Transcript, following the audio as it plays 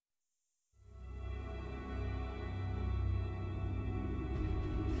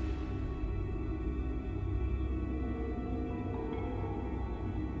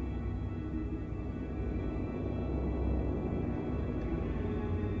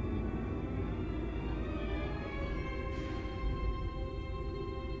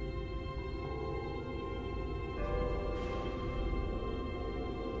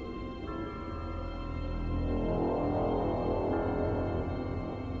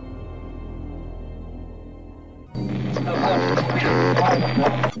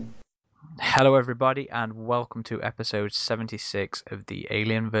Hello everybody and welcome to episode 76 of the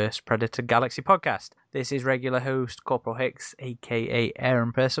Alien vs Predator Galaxy podcast. This is regular host Corporal Hicks, aka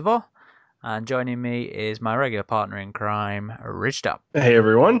Aaron Percival, and joining me is my regular partner in crime, Rich Top. Hey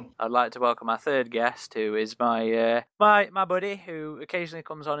everyone. I'd like to welcome our third guest, who is my buddy, who occasionally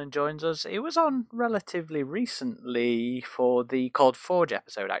comes on and joins us. He was on relatively recently for the Cold Forge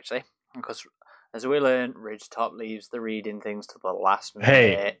episode, actually, because as we learned, Ridge Top leaves the reading things to the last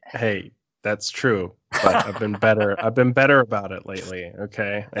minute. Hey, that's true. But I've been better. I've been better about it lately.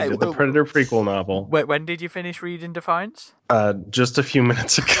 Okay, I did the Predator prequel novel. When did you finish reading Defiance? Just a few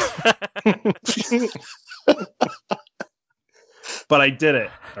minutes ago. But I did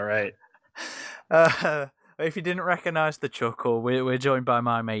it. All right. If you didn't recognise the chuckle, we're joined by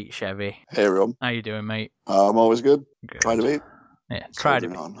my mate Chevy. Hey everyone. How you doing, mate? I'm always good. Good. Try to be. Yeah, try to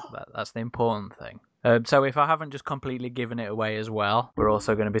be. That's the important thing. So if I haven't just completely given it away as well, we're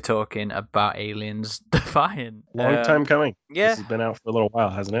also going to be talking about Aliens Defiant. Long time coming. Yeah. This has been out for a little while,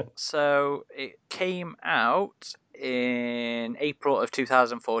 hasn't it? So it came out in April of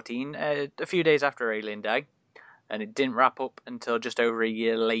 2014, a few days after Alien Day, and it didn't wrap up until just over a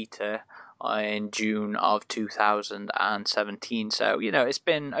year later in June of 2017. So, it's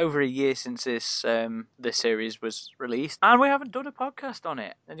been over a year since this series was released, and we haven't done a podcast on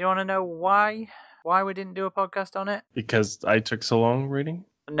it. And do you want to know why we didn't do a podcast on it? Because I took so long reading?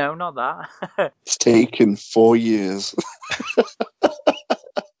 No, not that. It's taken 4 years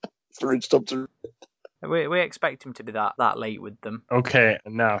for it to. We expect him to be that late with them. Okay,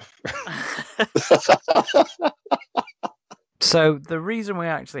 enough. So the reason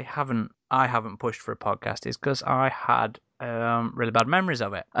I haven't pushed for a podcast is because I had really bad memories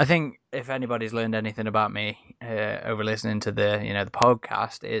of it. I think if anybody's learned anything about me over listening to the the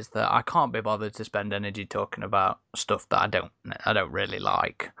podcast, is that I can't be bothered to spend energy talking about stuff that I don't really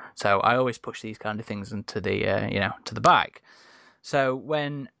like. So I always push these kind of things into the to the back. So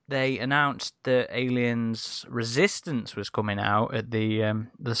when they announced that Aliens Resistance was coming out at the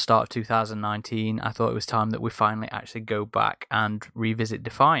start of 2019, I thought it was time that we finally actually go back and revisit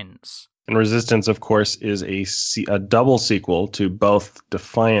Defiance. And Resistance, of course, is a double sequel to both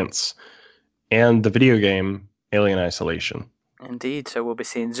Defiance and the video game Alien Isolation. Indeed, so we'll be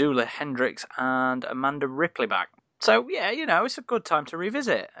seeing Zula Hendricks and Amanda Ripley back. So, yeah, it's a good time to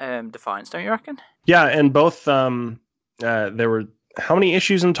revisit Defiance, don't you reckon? Yeah, and both, there were, how many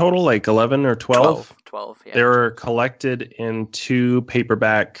issues in total? Like 11 or 12? 12, yeah. They were collected in 2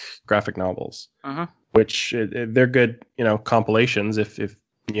 paperback graphic novels, which they're good, compilations. If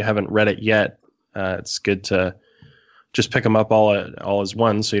you haven't read it yet, it's good to just pick them up all as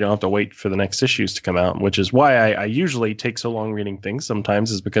one, so you don't have to wait for the next issues to come out, which is why I usually take so long reading things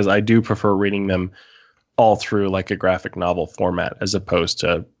sometimes, is because I do prefer reading them all through like a graphic novel format, as opposed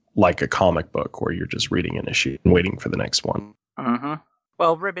to like a comic book where you're just reading an issue and waiting for the next one.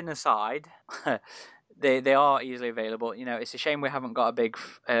 Well, ribbon aside, they are easily available. It's a shame we haven't got a big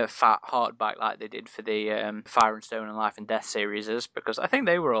fat hardback like they did for the Fire and Stone and Life and Death series, because I think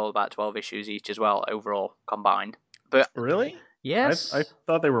they were all about 12 issues each as well, overall combined. But really? Yes. I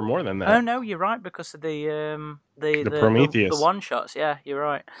thought they were more than that. Oh no, you're right, because of the Prometheus, the one shots. Yeah, you're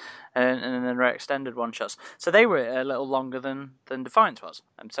right, and then the extended one shots. So they were a little longer than Defiance was,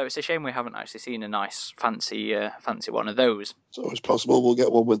 and so it's a shame we haven't actually seen a nice fancy one of those. It's always possible we'll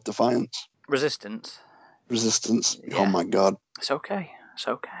get one with Defiance. Resistance. Yeah. Oh my god. It's okay.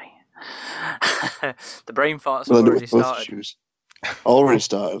 The brain farts have already started. Already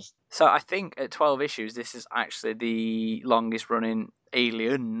started. So I think at 12 issues, this is actually the longest running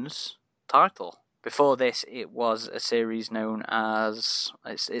Aliens title. Before this, it was a series known as,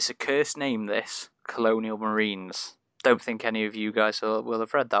 it's a cursed name, this, Colonial Marines. Don't think any of you guys will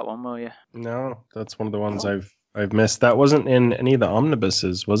have read that one, will you? No, that's one of the ones I've missed. That wasn't in any of the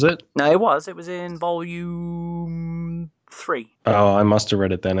omnibuses, was it? No, it was. It was in volume 3. Oh, I must have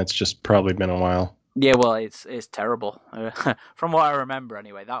read it then. It's just probably been a while. Yeah, well, it's terrible. From what I remember,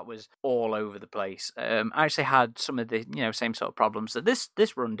 anyway, that was all over the place. I actually had some of the same sort of problems that this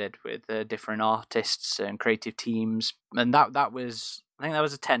run did, with different artists and creative teams, and that was, I think that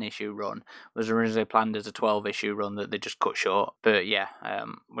was a 10-issue run. It was originally planned as a 12-issue run that they just cut short. But yeah,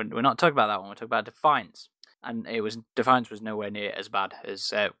 we're not talking about that one. We're talking about Defiance, and Defiance was nowhere near as bad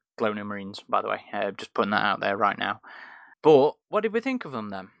as Colonial Marines, by the way. Just putting that out there right now. But what did we think of them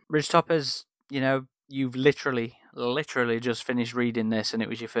then? Ridgetoppers, you've literally just finished reading this, and it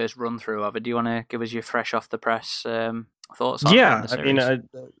was your first run through of it. Do you want to give us your fresh off the press thoughts on the series? I mean,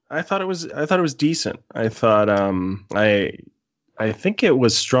 I thought it was decent. I thought I think it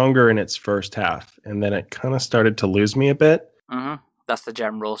was stronger in its first half, and then it kind of started to lose me a bit. Mm-hmm. That's the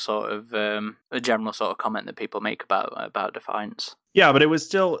general sort of comment that people make about Defiance. Yeah, but it was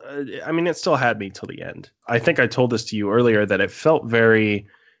still. It still had me till the end. I think I told this to you earlier that it felt very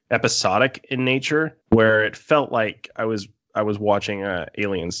episodic in nature, where it felt like I was watching a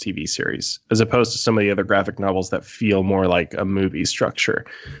Aliens TV series, as opposed to some of the other graphic novels that feel more like a movie structure.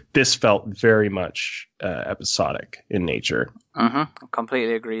 This felt very much episodic in nature. I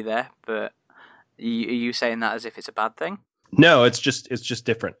completely agree there, but are you saying that as if it's a bad thing? No, it's just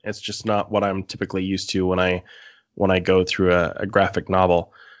different. It's just not what I'm typically used to when I go through a graphic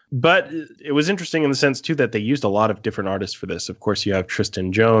novel. But it was interesting in the sense, too, that they used a lot of different artists for this. Of course, you have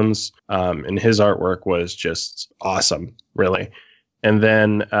Tristan Jones, and his artwork was just awesome, really. And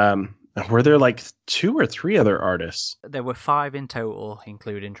then were there like 2 or 3 other artists? There were 5 in total,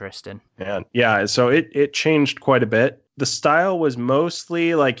 including Tristan. Yeah, so it changed quite a bit. The style was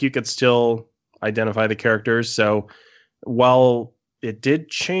mostly like you could still identify the characters. So while it did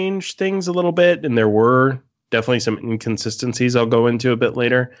change things a little bit, and there were definitely some inconsistencies I'll go into a bit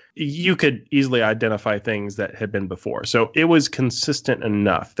later, you could easily identify things that had been before. So it was consistent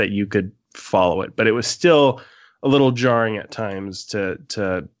enough that you could follow it, but it was still a little jarring at times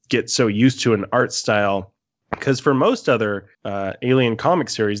to get so used to an art style, because for most other Alien comic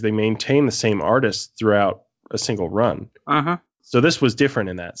series, they maintain the same artist throughout a single run. So this was different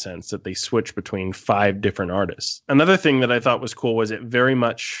in that sense, that they switched between 5 different artists. Another thing that I thought was cool was it very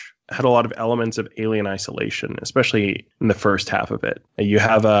much had a lot of elements of Alien Isolation, especially in the first half of it. You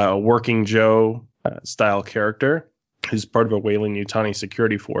have a Working Joe style character who's part of a Weyland-Yutani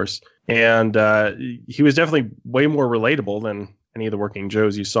security force. And he was definitely way more relatable than any of the Working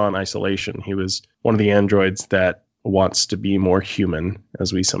Joes you saw in Isolation. He was one of the androids that wants to be more human,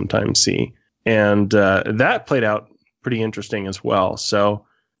 as we sometimes see. And that played out pretty interesting as well. So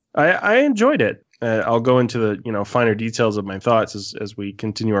I enjoyed it. I'll go into the finer details of my thoughts as we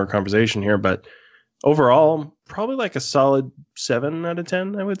continue our conversation here, but overall, probably like a solid 7 out of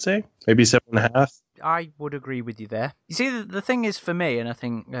 10, I would say, maybe 7.5. I would agree with you there. You see, the thing is for me, and I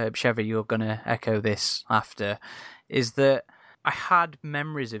think Chevy, you're going to echo this after, is that I had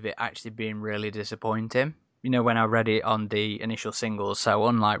memories of it actually being really disappointing. When I read it on the initial singles. So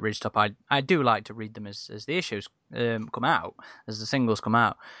unlike Ridgetop, I do like to read them as the issues come out, as the singles come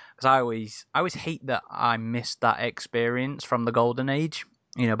out, because I always hate that I missed that experience from the golden age,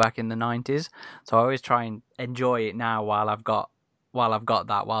 back in the 90s. So I always try and enjoy it now while I've got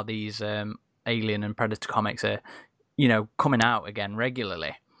that, while these Alien and Predator comics are, coming out again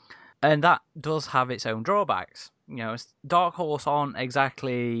regularly. And that does have its own drawbacks. Dark Horse aren't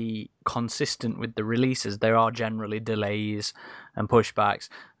exactly consistent with the releases. There are generally delays and pushbacks,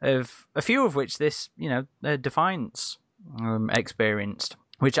 of a few of which this, Defiance experienced,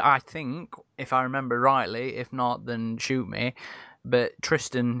 which I think, if I remember rightly, if not, then shoot me, but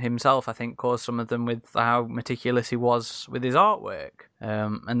Tristan himself, I think, caused some of them with how meticulous he was with his artwork,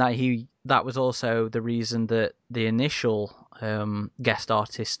 and that was also the reason that the initial guest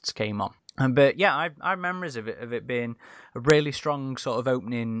artists came on. But yeah, I have memories of it being a really strong sort of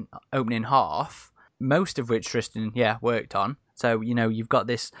opening half, most of which Tristan worked on. So you've got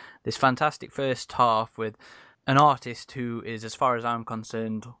this fantastic first half with an artist who is, as far as I'm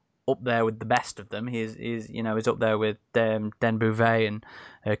concerned, up there with the best of them. He's up there with Den Bouvet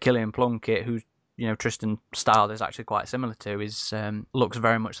and Killian Plunkett, who Tristan's style is actually quite similar to. His looks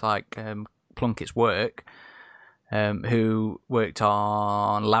very much like Plunkett's work. Who worked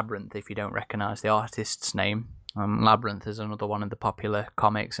on Labyrinth, if you don't recognise the artist's name. Labyrinth is another one of the popular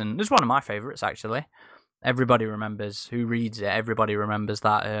comics, and it's one of my favourites, actually. Everybody remembers, who reads it, everybody remembers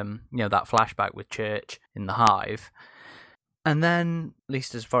that, that flashback with Church in the Hive. And then, at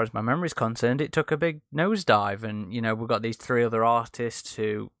least as far as my memory is concerned, it took a big nosedive, and, we've got these 3 other artists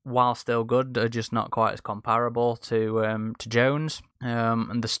who, while still good, are just not quite as comparable to Jones.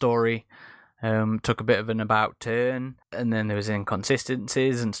 And the story took a bit of an about turn, and then there was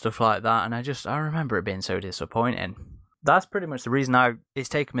inconsistencies and stuff like that, and I remember it being so disappointing. That's pretty much the reason it's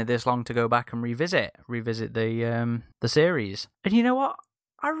taken me this long to go back and revisit the series. And you know what?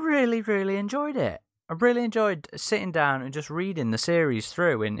 I really, really enjoyed it. I really enjoyed sitting down and just reading the series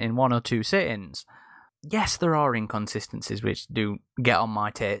through in 1 or 2 sittings. Yes, there are inconsistencies which do get on my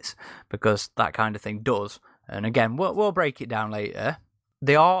tits, because that kind of thing does. And again, we'll break it down later.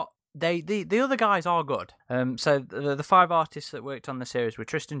 The other guys are good. So the 5 artists that worked on the series were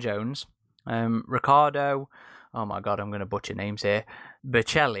Tristan Jones, Riccardo, oh my god, I'm going to butcher names here,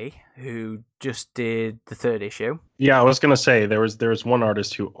 Bercelli, who just did the 3rd issue. Yeah, I was going to say there was one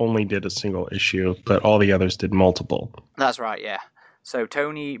artist who only did a single issue, but all the others did multiple. That's right, yeah. So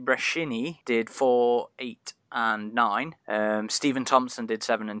Tony Bresciani did 4, 8, and 9. Stephen Thompson did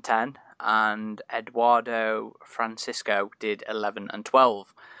 7 and 10. And Eduardo Francisco did 11 and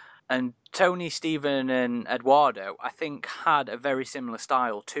 12. And Tony, Stephen, and Eduardo, I think, had a very similar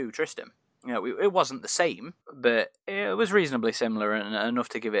style to Tristan. You know, it wasn't the same, but it was reasonably similar and enough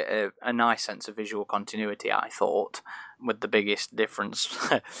to give it a nice sense of visual continuity, I thought, with the biggest difference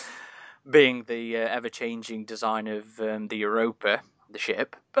being the ever-changing design of the Europa, the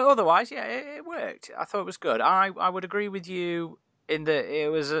ship. But otherwise, yeah, it worked. I thought it was good. I would agree with you in that it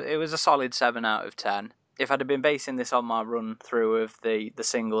was a solid 7 out of 10. If I'd have been basing this on my run through of the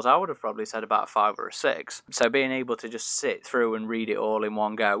singles, I would have probably said about a 5 or a 6. So being able to just sit through and read it all in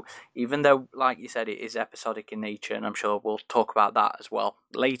one go, even though, like you said, it is episodic in nature, and I'm sure we'll talk about that as well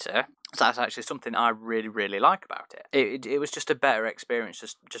later, so that's actually something I really, really like about it. It was just a better experience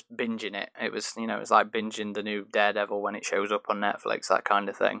just binging it. It was, you know, it's like binging the new Daredevil when it shows up on Netflix, that kind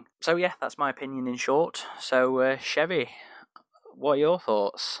of thing. So yeah, that's my opinion in short. So Chevy, what are your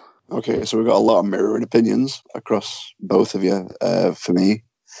thoughts? Okay, so we've got a lot of mirroring opinions across both of you for me.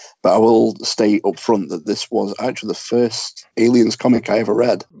 But I will state up front that this was actually the first Aliens comic I ever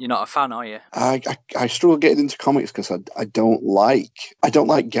read. You're not a fan, are you? I struggle getting into comics because I don't like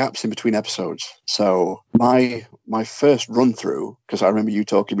gaps in between episodes. So my first run through, because I remember you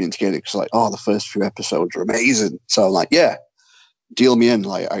talking me into getting it, because like, oh, the first few episodes are amazing. So I'm like, yeah, deal me in.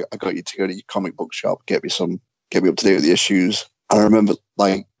 Like I got you to go to your comic book shop, get me up to date with the issues. And I remember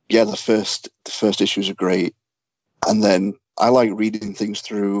like, yeah, the first issues are great, and then I like reading things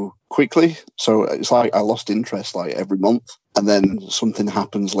through quickly. So it's like I lost interest like every month, and then something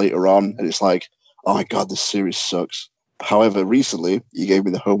happens later on, and it's like, oh my god, this series sucks. However, recently you gave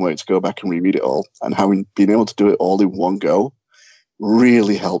me the homework to go back and reread it all, and being able to do it all in one go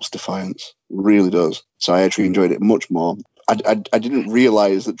really helps Defiance, really does. So I actually enjoyed it much more. I didn't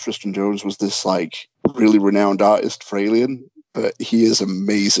realize that Tristan Jones was this like really renowned artist for Alien, but he is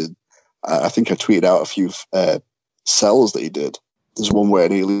amazing. I think I tweeted out a few cells that he did. There's one where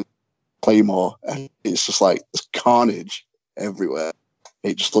an alien Claymore, and it's just like there's carnage everywhere.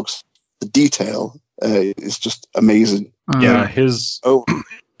 It just looks, the detail is just amazing. Yeah, his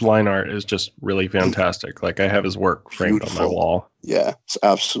line art is just really fantastic. Like I have his work framed on my wall. Yeah, it's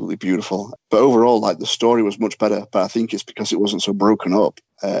absolutely beautiful. But overall, like the story was much better. But I think it's because it wasn't so broken up.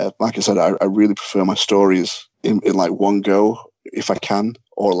 Like I said, I really prefer my stories in like one go if I can,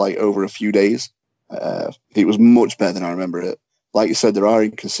 or like over a few days. It was much better than I remember it. Like you said, there are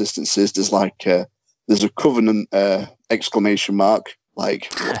inconsistencies. There's like there's a Covenant exclamation mark.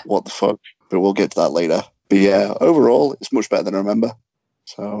 Like what the fuck? But we'll get to that later. But yeah, overall, it's much better than I remember.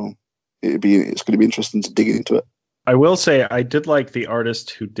 So it's going to be interesting to dig into it. I will say I did like the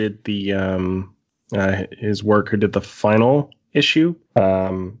artist who did the his work, who did the final issue.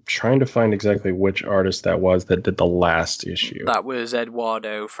 Trying to find exactly which artist that was that did the last issue. That was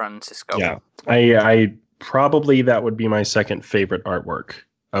Eduardo Francisco. Yeah, I probably that would be my second favorite artwork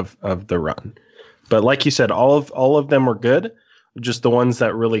of the run. But like you said, all of them were good. Just the ones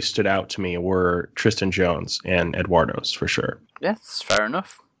that really stood out to me were Tristan Jones and Eduardo's for sure. Yes, fair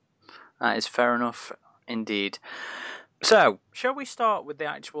enough. That is fair enough indeed. So, shall we start with the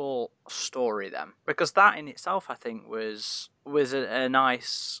actual story then? Because that in itself, I think, was a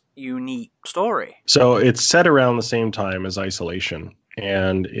nice, unique story. So it's set around the same time as Isolation,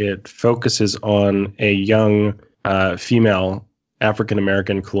 and it focuses on a young female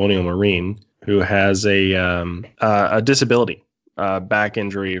African-American colonial marine who has a disability. Back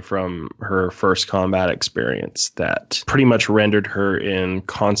injury from her first combat experience that pretty much rendered her in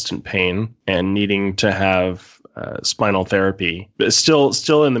constant pain and needing to have spinal therapy. But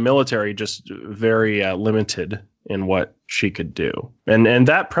still in the military, just very limited in what she could do. And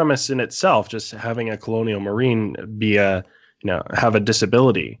that premise in itself, just having a colonial marine be have a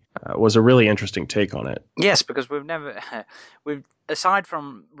disability, was a really interesting take on it. Yes, because we've aside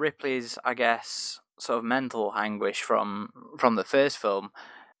from Ripley's, I guess, sort of mental anguish from the first film,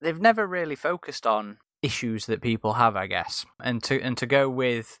 they've never really focused on issues that people have, I guess, and to go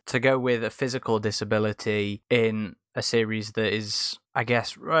with a physical disability in a series that is, I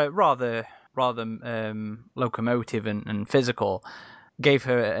guess, rather locomotive and physical, gave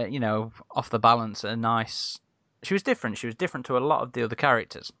her off the balance a nice. She was different to a lot of the other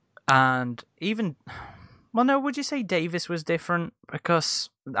characters, and even. Well, no, would you say Davis was different? Because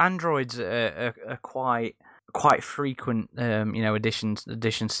androids are quite quite frequent, additions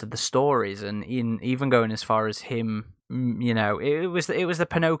to the stories, and even going as far as him. It was the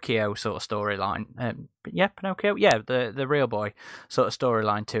Pinocchio sort of storyline. Pinocchio, the real boy sort of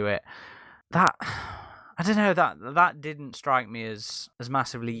storyline to it. That, I don't know, that didn't strike me as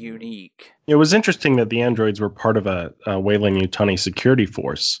massively unique. It was interesting that the androids were part of a Weyland-Yutani security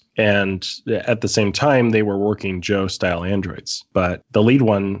force, and at the same time they were working Joe-style androids. But the lead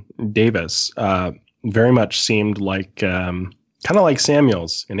one, Davis, very much seemed like kind of like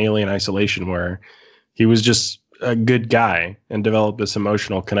Samuels in Alien Isolation, where he was just a good guy and developed this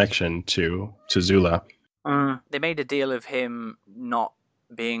emotional connection to Zula. They made a deal of him not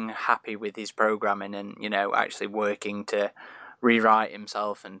being happy with his programming and, actually working to rewrite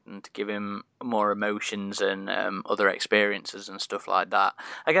himself and to give him more emotions and other experiences and stuff like that.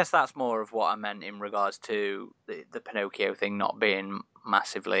 I guess that's more of what I meant in regards to the Pinocchio thing not being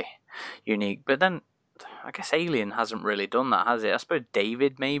massively unique. But then I guess Alien hasn't really done that, has it? I suppose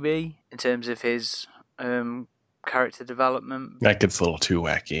David maybe, in terms of his character development. That gets a little too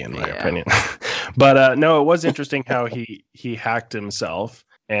wacky in my opinion. But no, it was interesting how he hacked himself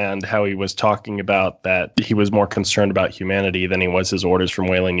and how he was talking about that he was more concerned about humanity than he was his orders from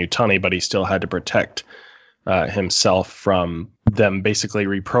Weyland-Yutani, but he still had to protect himself from them basically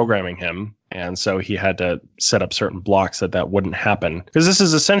reprogramming him. And so he had to set up certain blocks that wouldn't happen. Because this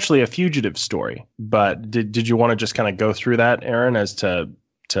is essentially a fugitive story. But did you want to just kind of go through that, Aaron, as to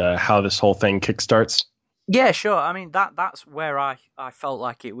how this whole thing kickstarts? Yeah, sure. I mean, that's where I felt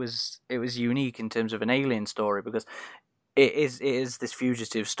like it was unique in terms of an Alien story, because it is this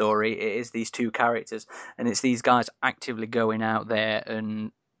fugitive story. It is these two characters, and it's these guys actively going out there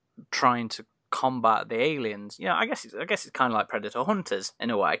and trying to combat the aliens. I guess it's kind of like Predator Hunters in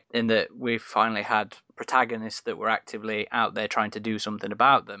a way, in that we've finally had protagonists that were actively out there trying to do something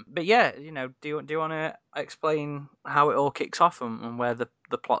about them. But yeah, do you want to explain how it all kicks off and where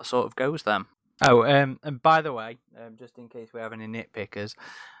the plot sort of goes then? Oh, and by the way, just in case we have any nitpickers,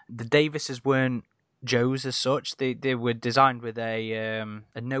 the Davises weren't Joes as such. They were designed with a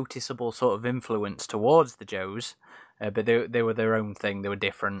noticeable sort of influence towards the Joes, but they were their own thing. They were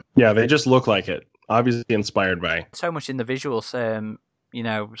different. Yeah, they just look like it. Obviously inspired by. So much in the visuals,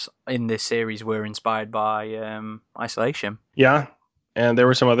 in this series were inspired by Isolation. Yeah, and there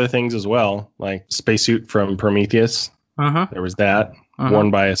were some other things as well, like spacesuit from Prometheus. There was that, worn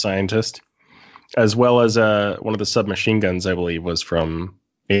by a scientist. As well as one of the submachine guns, I believe, was from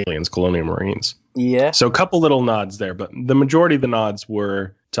Aliens, Colonial Marines. Yeah. So a couple little nods there, but the majority of the nods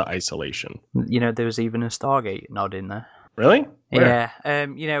were to Isolation. There was even a Stargate nod in there. Really? Where?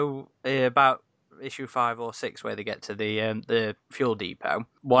 Yeah. About issue 5 or 6, where they get to the fuel depot.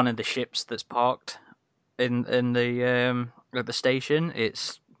 One of the ships that's parked in the at the station,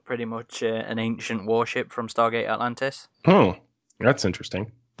 it's pretty much an ancient warship from Stargate Atlantis. That's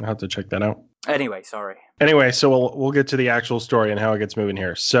interesting. I'll have to check that out. Anyway, sorry. Anyway, so we'll get to the actual story and how it gets moving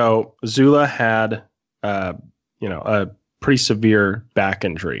here. So Zula had, a pretty severe back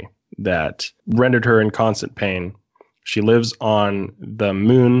injury that rendered her in constant pain. She lives on the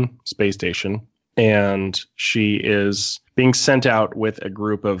Moon space station, and she is being sent out with a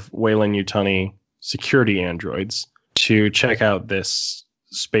group of Weyland-Yutani security androids to check out this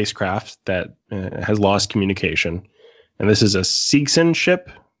spacecraft that has lost communication. And this is a Seegson ship,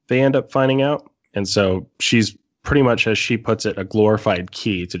 they end up finding out. And so she's pretty much, as she puts it, a glorified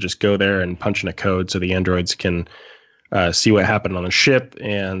key to just go there and punch in a code so the androids can see what happened on the ship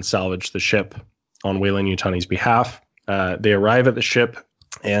and salvage the ship on Weyland-Yutani's behalf. They arrive at the ship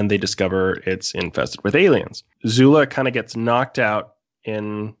and they discover it's infested with aliens. Zula kind of gets knocked out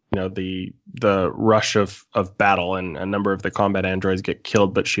in the rush of battle, and a number of the combat androids get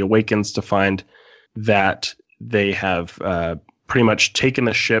killed, but she awakens to find that they have pretty much taken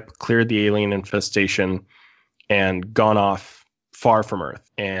the ship, cleared the alien infestation, and gone off far from Earth.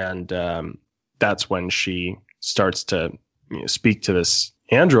 And that's when she starts to speak to this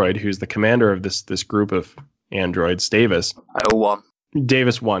android, who's the commander of this group of androids, Davis.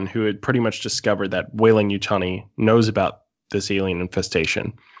 Davis 1, who had pretty much discovered that Weyland-Yutani knows about this alien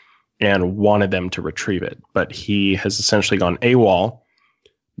infestation and wanted them to retrieve it. But he has essentially gone AWOL,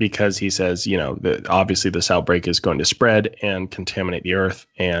 because he says, that obviously this outbreak is going to spread and contaminate the Earth,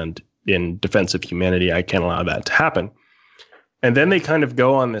 and in defense of humanity, I can't allow that to happen. And then they kind of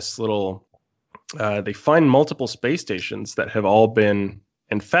go on this little, they find multiple space stations that have all been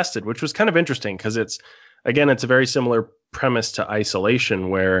infested, which was kind of interesting because it's a very similar premise to Isolation,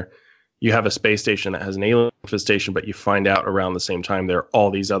 where you have a space station that has an alien infestation, but you find out around the same time there are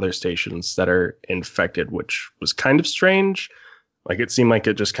all these other stations that are infected, which was kind of strange. Like it seemed like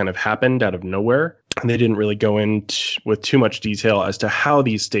it just kind of happened out of nowhere. And they didn't really go with too much detail as to how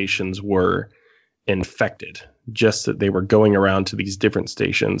these stations were infected, just that they were going around to these different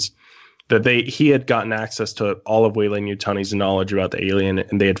stations. That he had gotten access to all of Weyland-Yutani's knowledge about the alien,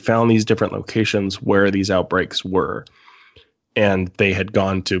 and they had found these different locations where these outbreaks were. And they had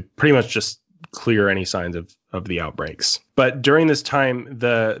gone to pretty much just clear any signs of the outbreaks. But during this time,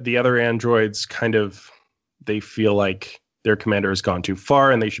 the other androids kind of, they feel like their commander has gone too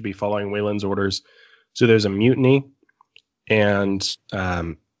far and they should be following Weyland's orders. So there's a mutiny, and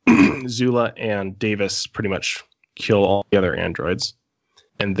Zula and Davis pretty much kill all the other androids.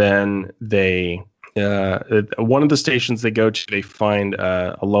 And then they, one of the stations they go to, they find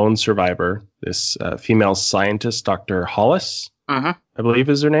a lone survivor, this female scientist, Dr. Hollis, I believe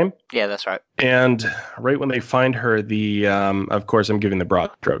is her name. Yeah, that's right. And right when they find her, of course, I'm giving the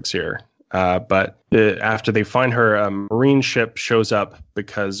broad strokes here. But after they find her, a Marine ship shows up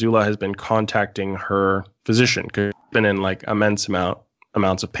because Zula has been contacting her physician, because she's been in like immense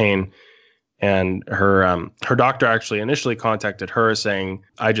amounts of pain. And her doctor actually initially contacted her saying,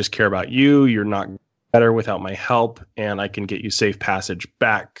 I just care about you. You're not better without my help, and I can get you safe passage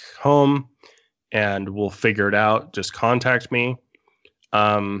back home, and we'll figure it out. Just contact me.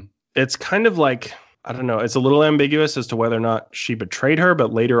 It's kind of like, I don't know, it's a little ambiguous as to whether or not she betrayed her,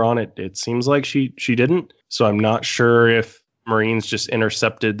 but later on it seems like she didn't. So I'm not sure if Marines just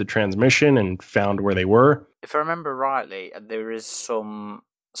intercepted the transmission and found where they were. If I remember rightly, there is some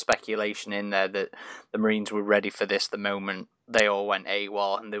speculation in there that the Marines were ready for this the moment they all went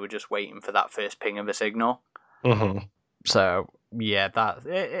AWOL, and they were just waiting for that first ping of a signal. So yeah,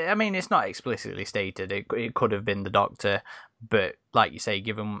 I mean, it's not explicitly stated. It could have been the Doctor, but like you say,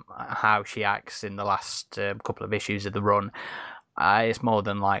 given how she acts in the last couple of issues of the run, it's more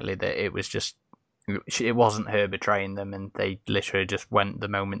than likely that it was just, it wasn't her betraying them, and they literally just went the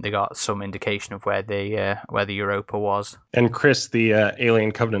moment they got some indication of where the Europa was. And Chris, the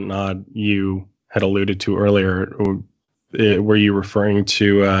Alien Covenant nod you had alluded to earlier, were you referring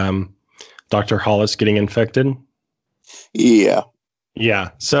to Dr. Hollis getting infected? Yeah.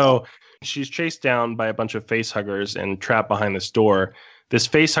 So she's chased down by a bunch of facehuggers and trapped behind this door. This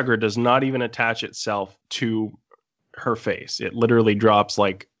facehugger does not even attach itself to her face. It literally drops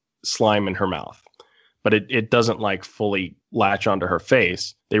like slime in her mouth. But it doesn't like fully latch onto her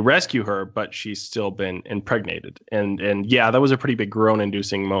face. They rescue her, but she's still been impregnated. And yeah, that was a pretty big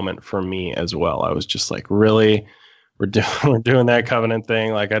groan-inducing moment for me as well. I was just like, really? We're doing that Covenant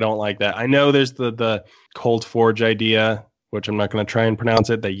thing? Like, I don't like that. I know there's the Cold Forge idea, which I'm not going to try and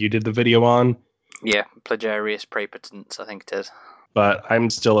pronounce it, that you did the video on. Yeah, Plagiarius Praepotens, I think it is. But I'm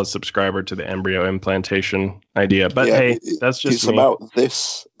still a subscriber to the embryo implantation idea. But yeah, hey, that's just it's me. About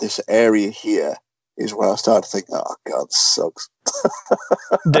this area here is where I started to think, oh God, this sucks.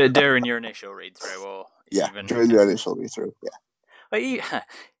 During your initial read through, or during your initial read through, yeah. But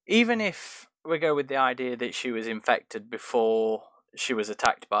even if we go with the idea that she was infected before she was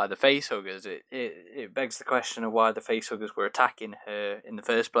attacked by the facehuggers, it begs the question of why the facehuggers were attacking her in the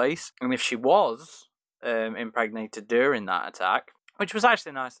first place. And if she was impregnated during that attack, which was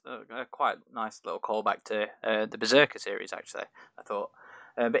actually a quite nice little callback to the Berserker series, actually, I thought.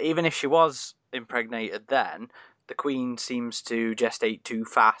 But even if she was impregnated then, the Queen seems to gestate too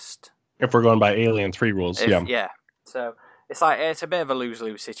fast. If we're going by Alien 3 rules, yeah. Yeah. So it's a bit of a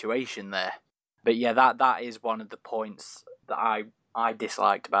lose-lose situation there. But yeah, that is one of the points that I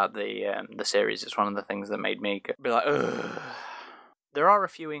disliked about the series. It's one of the things that made me be like, ugh. There are a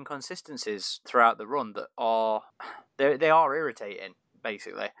few inconsistencies throughout the run that are they are irritating,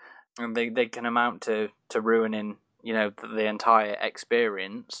 basically, and they can amount to ruining, the entire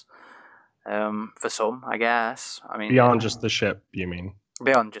experience. For some, I guess. I mean, beyond just the ship, you mean?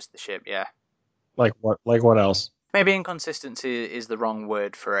 Beyond just the ship, yeah. Like what? Like what else? Maybe inconsistency is the wrong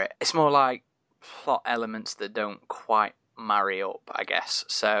word for it. It's more like plot elements that don't quite marry up, I guess.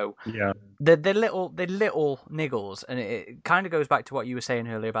 So yeah, the little niggles, and it kind of goes back to what you were saying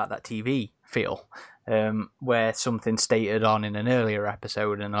earlier about that TV feel, where something stated on in an earlier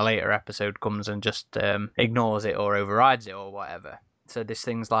episode and a later episode comes and just ignores it or overrides it or whatever. So there's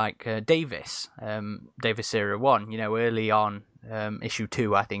things like Davis Era 1, early on, issue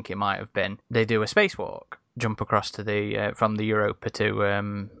 2, I think it might have been, they do a spacewalk, jump across to the from the Europa to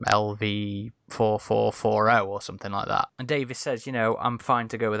LV-4440 or something like that. And Davis says, I'm fine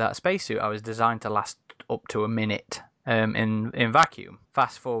to go with that spacesuit. I was designed to last up to a minute in vacuum.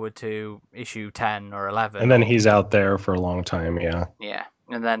 Fast forward to issue 10 or 11. And then he's out there for a long time, yeah. Yeah,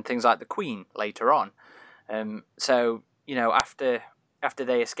 and then things like the Queen later on. So, after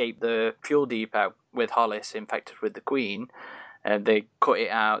they escape the fuel depot with Hollis infected with the Queen, They cut it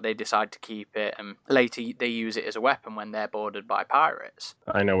out, they decide to keep it, and later they use it as a weapon when they're boarded by pirates.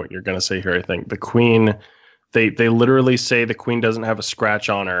 I know what you're going to say here, I think. The Queen, they literally say the Queen doesn't have a scratch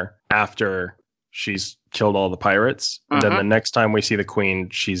on her after she's killed all the pirates. And then the next time we see the Queen,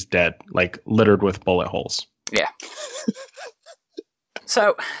 she's dead, like littered with bullet holes. Yeah.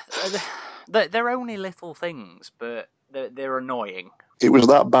 So, they're only little things, but they're annoying. It was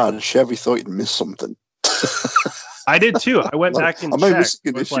that bad. Chevy thought he'd missed something. I did too. I went back and checked.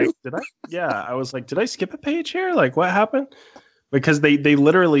 I was like, I was like, did I skip a page here? Like, what happened? Because they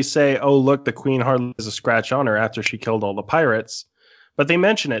literally say, oh, look, the Queen hardly has a scratch on her after she killed all the pirates. But they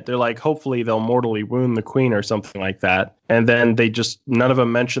mention it. They're like, hopefully they'll mortally wound the Queen or something like that. And then none of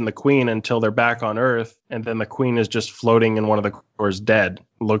them mention the Queen until they're back on Earth. And then the Queen is just floating in one of the cores dead,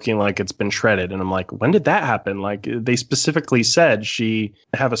 looking like it's been shredded. And I'm like, when did that happen? Like, they specifically said she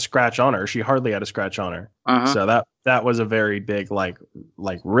have a scratch on her. She hardly had a scratch on her. So that was a very big, like,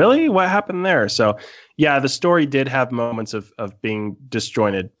 really? What happened there? So, yeah, the story did have moments of being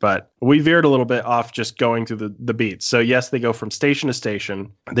disjointed, but we veered a little bit off just going through the beats. So, yes, they go from station to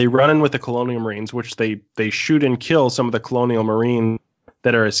station. They run in with the Colonial Marines, which they shoot and kill some of the Colonial Marines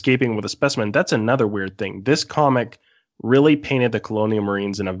that are escaping with a specimen. That's another weird thing. This comic really painted the Colonial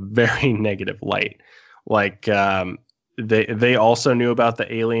Marines in a very negative light. Like, they also knew about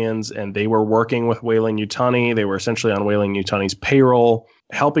the aliens, and they were working with Weyland-Yutani. They were essentially on Weyland-Yutani's payroll,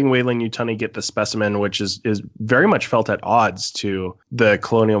 helping Weyland-Yutani get the specimen, which is very much felt at odds to the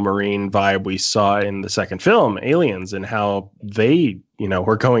Colonial Marine vibe we saw in the second film, Aliens, and how they,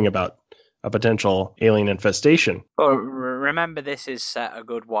 were going about a potential alien infestation. Well, remember, this is set a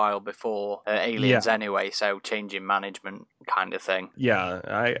good while before Aliens anyway, so changing management kind of thing. Yeah,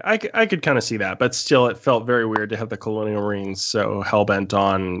 I could kind of see that, but still it felt very weird to have the Colonial Marines so hell-bent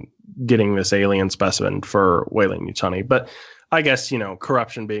on getting this alien specimen for Weyland-Yutani. But I guess,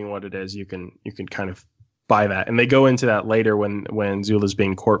 corruption being what it is, you can kind of buy that. And they go into that later when Zula's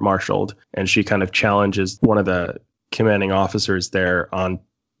being court-martialed, and she kind of challenges one of the commanding officers there on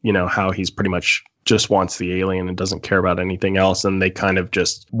how he's pretty much just wants the alien and doesn't care about anything else. And they kind of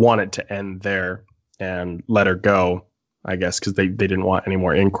just wanted to end there and let her go, I guess, because they didn't want any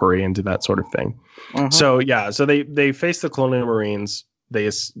more inquiry into that sort of thing. So they face the Colonial Marines. They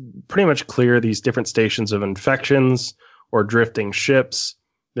pretty much clear these different stations of infections or drifting ships.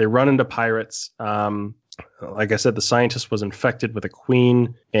 They run into pirates. Like I said, the scientist was infected with a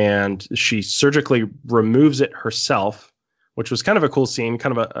Queen, and she surgically removes it herself, which was kind of a cool scene,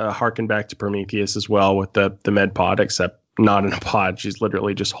 kind of a harken back to Prometheus as well with the med pod, except not in a pod. She's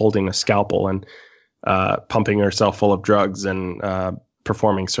literally just holding a scalpel and pumping herself full of drugs and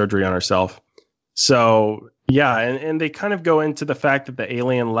performing surgery on herself. So, yeah, and they kind of go into the fact that the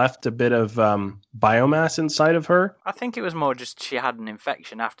alien left a bit of biomass inside of her. I think it was more just she had an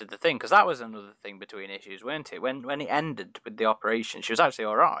infection after the thing, because that was another thing between issues, weren't it? When it ended with the operation, she was actually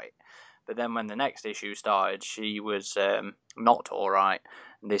all right. But then when the next issue started, she was not all right.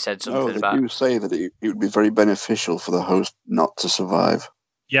 And they said something about... They do say that it would be very beneficial for the host not to survive.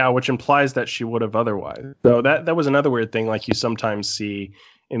 Yeah, which implies that she would have otherwise. So that was another weird thing, like you sometimes see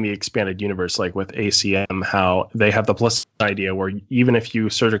in the expanded universe, like with ACM, how they have the plus idea where even if you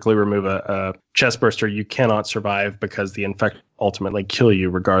surgically remove a chest burster, you cannot survive because the infection ultimately kill you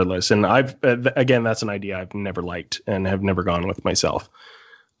regardless. And again, that's an idea I've never liked and have never gone with myself.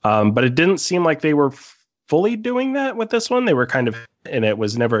 But it didn't seem like they were fully doing that with this one. They were kind of, and it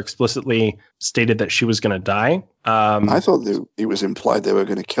was never explicitly stated that she was going to die. I thought it was implied they were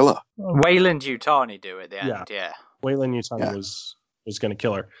going to kill her. Weyland-Yutani do at the end, yeah. Weyland-Yutani was going to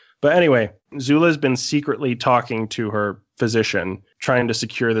kill her. But anyway, Zula's been secretly talking to her physician, trying to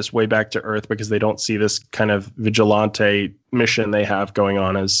secure this way back to Earth because they don't see this kind of vigilante mission they have going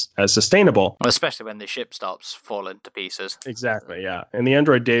on as sustainable. Especially when the ship stops falling to pieces. Exactly, yeah. And the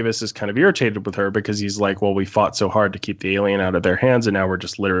android Davis is kind of irritated with her because he's like, well, we fought so hard to keep the alien out of their hands, and now we're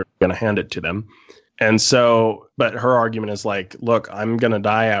just literally going to hand it to them. And so, but her argument is like, look, I'm going to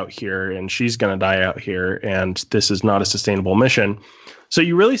die out here, and she's going to die out here, and this is not a sustainable mission. So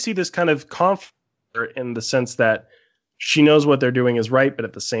you really see this kind of conflict in the sense that she knows what they're doing is right, but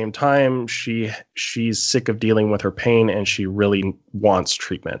at the same time, she's sick of dealing with her pain, and she really wants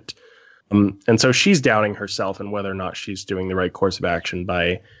treatment. And so she's doubting herself and whether or not she's doing the right course of action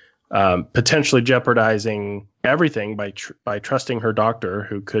by potentially jeopardizing everything by trusting her doctor,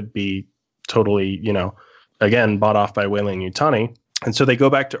 who could be totally, again, bought off by Weyland-Yutani. And so they go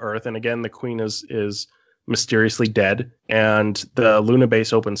back to Earth, and again, the Queen is mysteriously dead, and the Luna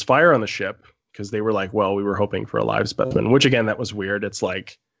base opens fire on the ship because they were like, well, we were hoping for a live specimen, which again, that was weird. It's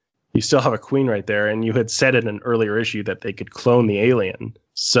like, you still have a queen right there, and you had said in an earlier issue that they could clone the alien.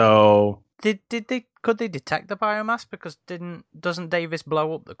 So could they detect the biomass? Because doesn't Davis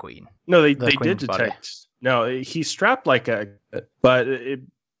blow up the queen? No, they did detect. Body? No, he strapped like but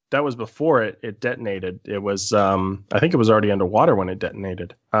that was before it detonated. It was I think it was already underwater when it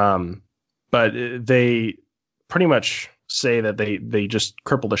detonated. But they pretty much say that they just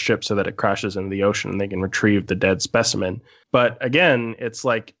cripple the ship so that it crashes into the ocean and they can retrieve the dead specimen. But again, it's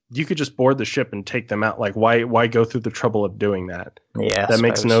like you could just board the ship and take them out. Like why go through the trouble of doing that? Yeah, that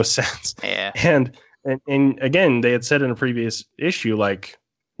makes no sense. Yeah, and again, they had said in a previous issue, like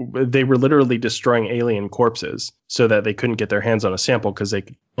they were literally destroying alien corpses so that they couldn't get their hands on a sample because they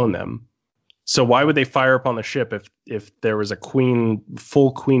could clone them. So why would they fire up on the ship if there was a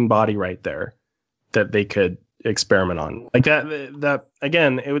full queen body right there that they could experiment on? Like that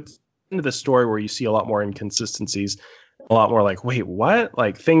again, it was into the story where you see a lot more inconsistencies, a lot more like, wait, what?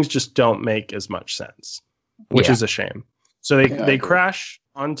 Like things just don't make as much sense, which is a shame. So they crash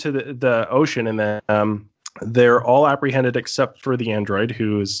onto the ocean, and then they're all apprehended except for the android,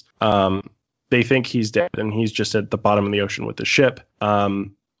 who's they think he's dead and he's just at the bottom of the ocean with the ship.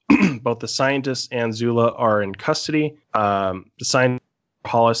 Both the scientist and Zula are in custody. The scientist,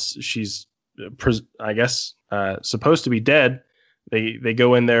 Hollis, she's I guess supposed to be dead. They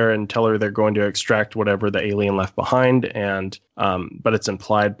go in there and tell her they're going to extract whatever the alien left behind, and but it's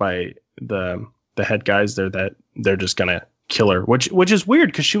implied by the head guys there that they're just gonna kill her, which is weird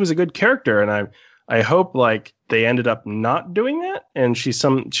because she was a good character, and I hope like they ended up not doing that and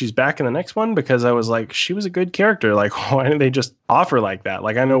she's back in the next one, because I was like, she was a good character. Like, why didn't they just offer like that?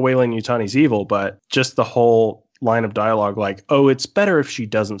 Like, I know Weyland-Yutani's evil, but just the whole line of dialogue, like, oh, it's better if she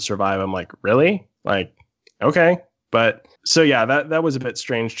doesn't survive. I'm like, really? Like, okay. But so yeah, that was a bit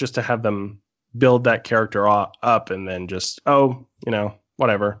strange just to have them build that character up and then just, oh,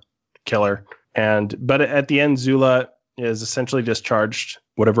 whatever, kill her. But at the end, Zula is essentially discharged.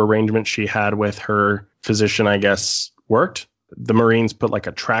 Whatever arrangement she had with her physician, I guess, worked. The Marines put like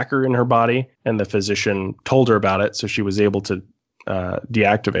a tracker in her body, and the physician told her about it, so she was able to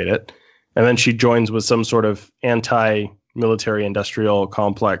deactivate it. And then she joins with some sort of anti-military industrial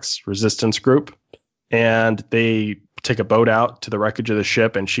complex resistance group, and they take a boat out to the wreckage of the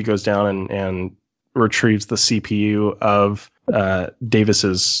ship, and she goes down and retrieves the CPU of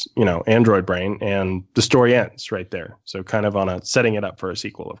Davis's, android brain, and the story ends right there. So kind of setting it up for a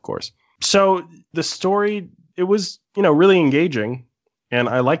sequel, of course. So the story, it was, really engaging, and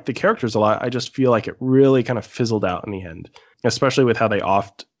I liked the characters a lot. I just feel like it really kind of fizzled out in the end, especially with how they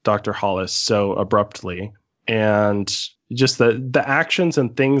offed Dr. Hollis so abruptly, and just the actions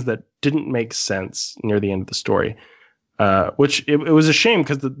and things that didn't make sense near the end of the story, which it was a shame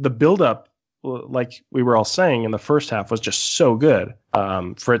because the buildup, like we were all saying in the first half, was just so good,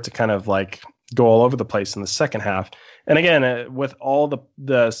 for it to kind of like go all over the place in the second half. And again, with all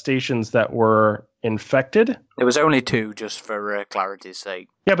the stations that were infected, there was only 2, just for clarity's sake.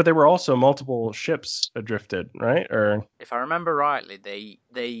 Yeah, but there were also multiple ships adrifted, right? Or if I remember rightly,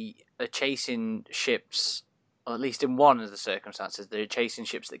 they are chasing ships, or at least in one of the circumstances, they're chasing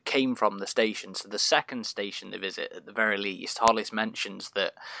ships that came from the station. So the second station they visit, at the very least, Hollis mentions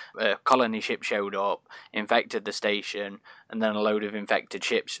that a colony ship showed up, infected the station, and then a load of infected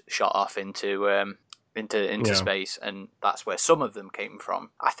ships shot off into space, and that's where some of them came from.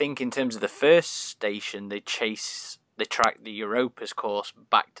 I think in terms of the first station, they track the Europa's course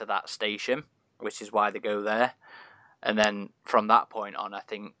back to that station, which is why they go there. And then from that point on, I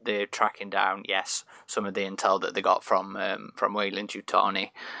think they're tracking down, yes, some of the intel that they got from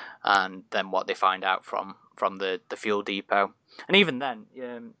Weyland-Yutani, and then what they find out from the fuel depot. And even then,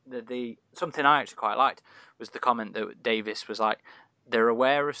 the something I actually quite liked was the comment that Davis was like, they're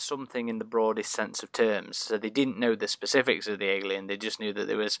aware of something in the broadest sense of terms. So they didn't know the specifics of the alien. They just knew that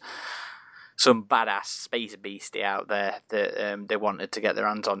there was some badass space beastie out there that they wanted to get their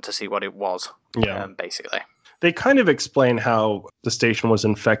hands on to see what it was, basically. They kind of explain how the station was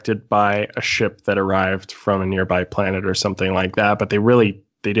infected by a ship that arrived from a nearby planet or something like that, but they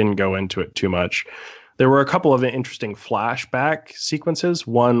didn't go into it too much. There were a couple of interesting flashback sequences.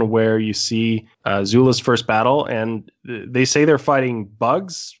 One where you see Zula's first battle, and they say they're fighting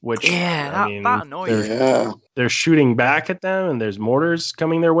bugs, which that annoys me. They're shooting back at them, and there's mortars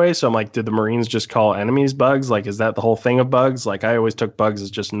coming their way. So I'm like, did the Marines just call enemies bugs? Like, is that the whole thing of bugs? Like, I always took bugs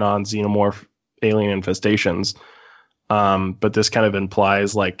as just non-xenomorph alien infestations. But this kind of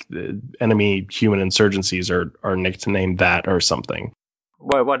implies like enemy human insurgencies are nicknamed that or something.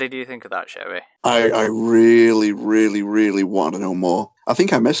 What did you think of that, Sherry? I really, really, really want to know more. I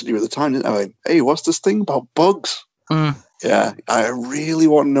think I messaged you at the time, didn't I? Hey, what's this thing about bugs? Yeah, I really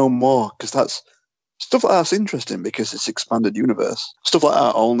want to know more because that's stuff like that's interesting because it's expanded universe. Stuff like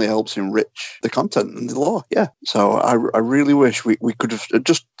that only helps enrich the content and the lore. Yeah, so I really wish we could have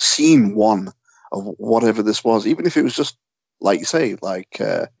just seen one of whatever this was, even if it was just like you say, like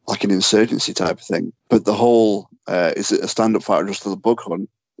an insurgency type of thing. But the whole is it a stand-up fight or just a bug hunt?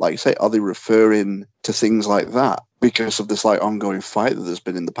 Like you say, are they referring to things like that because of this like ongoing fight that there's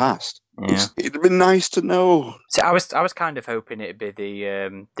been in the past? Yeah. It'd been nice to know. See, I was kind of hoping it'd be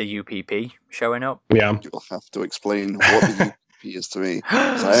the UPP showing up. Yeah, you'll have to explain what the UPP is to me.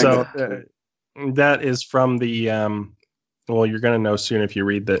 So that is from the well, you're going to know soon if you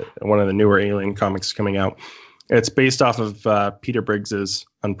read one of the newer Alien comics coming out. It's based off of Peter Briggs's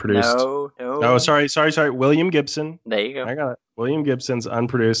unproduced. No, sorry. William Gibson. There you go. I got it. William Gibson's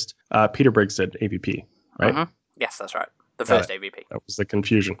unproduced. Peter Briggs did AVP, right? Mm-hmm. Yes, that's right. The first AVP. That was the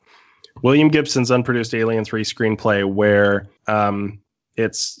confusion. William Gibson's unproduced Alien 3 screenplay, where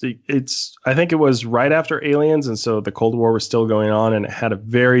it's I think it was right after Aliens, and so the Cold War was still going on, and it had a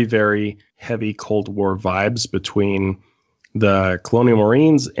very, very heavy Cold War vibes between the Colonial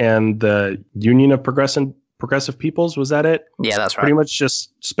Marines and the Union of Progressive Peoples. Was that it? Yeah, that's right. Pretty much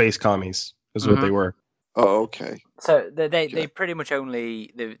just space commies is what they were. Oh, okay. So they pretty much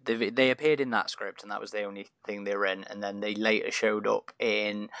only they appeared in that script, and that was the only thing they were in. And then they later showed up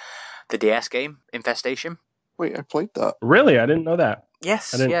in the DS game Infestation. Wait, I played that. Really, I didn't know that.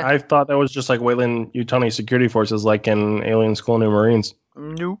 Yes, I thought that was just like Weyland-Yutani security forces, like in Aliens: Colonial Marines.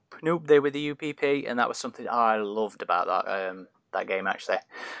 Nope. They were the UPP, and that was something I loved about that game actually.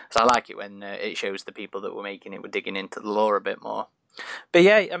 So I like it when it shows the people that were making it were digging into the lore a bit more. But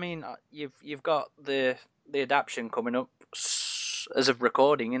yeah, I mean, you've got the adaptation coming up as of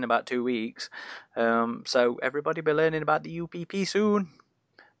recording in about 2 weeks, so everybody be learning about the UPP soon.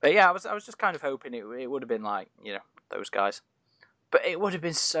 But yeah, I was just kind of hoping it would have been like those guys. But it would have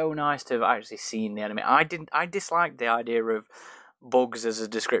been so nice to have actually seen the anime. I disliked the idea of bugs as a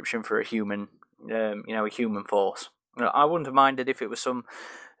description for a human, a human force. I wouldn't have minded if it was some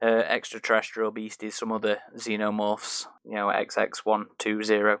extraterrestrial beasties, some other xenomorphs,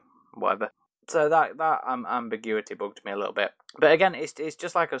 XX120, whatever. So that ambiguity bugged me a little bit. But again, it's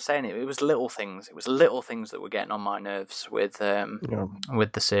just like I was saying, it was little things. It was little things that were getting on my nerves with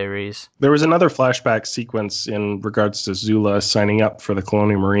the series. There was another flashback sequence in regards to Zula signing up for the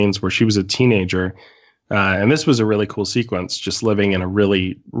Colonial Marines where she was a teenager. And this was a really cool sequence, just living in a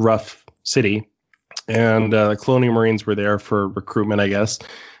really rough city. And the Colonial Marines were there for recruitment, I guess.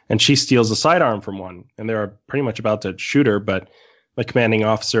 And she steals a sidearm from one. And they're pretty much about to shoot her, but the commanding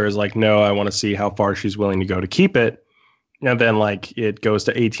officer is like, no, I want to see how far she's willing to go to keep it. And then it goes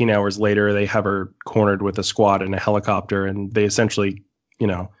to 18 hours later, they have her cornered with a squad in a helicopter. And they essentially,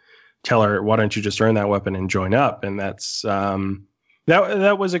 tell her, why don't you just earn that weapon and join up? And that's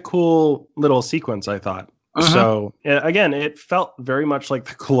that was a cool little sequence, I thought. Uh-huh. So again, it felt very much like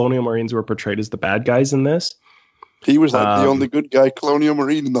the Colonial Marines were portrayed as the bad guys in this. He was like the only good guy, Colonial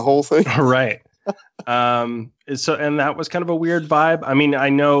Marine, in the whole thing. Right. And that was kind of a weird vibe. I mean, I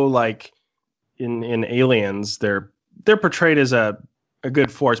know like in Aliens, they're portrayed as a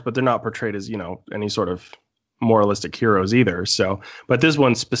good force, but they're not portrayed as, any sort of moralistic heroes either. So, but this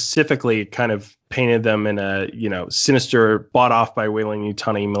one specifically kind of painted them in a, sinister, bought off by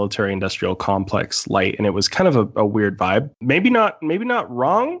Weyland-Yutani military industrial complex light. And it was kind of a weird vibe. Maybe not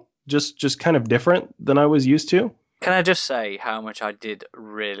wrong, just kind of different than I was used to. Can I just say how much I did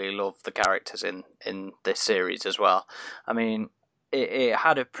really love the characters in this series as well? I mean, it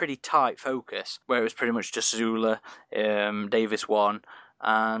had a pretty tight focus where it was pretty much just Zula, Davis 1,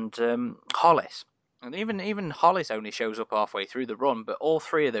 and Hollis. And even Hollis only shows up halfway through the run, but all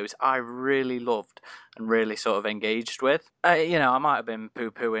three of those I really loved and really sort of engaged with. I might have been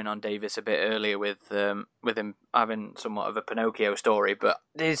poo-pooing on Davis a bit earlier with him having somewhat of a Pinocchio story, but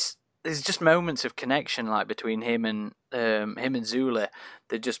there's just moments of connection like between him and Zula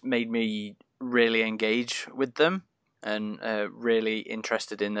that just made me really engage with them and really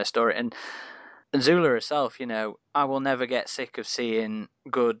interested in their story. And Zula herself, I will never get sick of seeing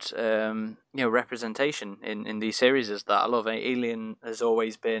good representation in these series that I love. Alien has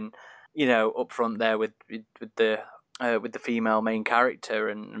always been up front there with the female main character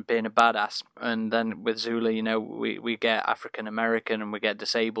and being a badass, and then with Zula, we get African American and we get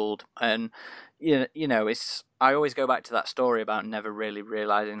disabled, and it's I always go back to that story about never really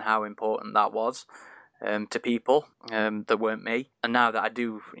realizing how important that was to people that weren't me, and now that I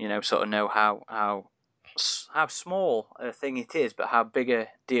do sort of know how small a thing it is, but how big a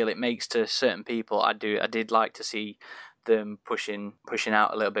deal it makes to certain people, I did like to see them pushing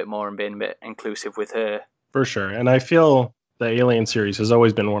out a little bit more and being a bit inclusive with her For sure. And I feel the Alien series has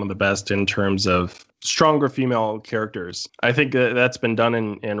always been one of the best in terms of stronger female characters. I think that's been done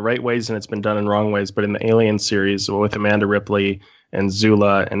in right ways and it's been done in wrong ways. But in the Alien series with Amanda Ripley and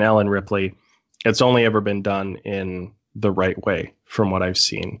Zula and Ellen Ripley, it's only ever been done in the right way from what I've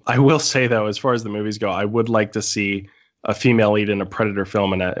seen. I will say, though, as far as the movies go, I would like to see a female lead in a Predator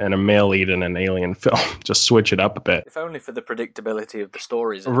film and a male lead in an Alien film. Just switch it up a bit. If only for the predictability of the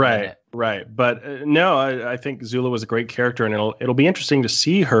stories. Right. But no, I think Zula was a great character, and it'll be interesting to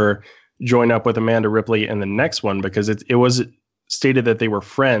see her join up with Amanda Ripley in the next one, because it was stated that they were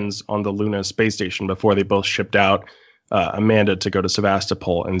friends on the Luna space station before they both shipped out. Amanda to go to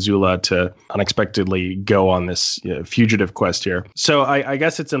Sevastopol and Zula to unexpectedly go on this fugitive quest here. So I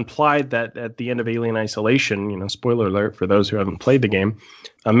guess it's implied that at the end of Alien Isolation, spoiler alert for those who haven't played the game,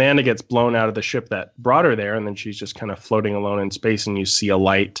 Amanda gets blown out of the ship that brought her there, and then she's just kind of floating alone in space, and you see a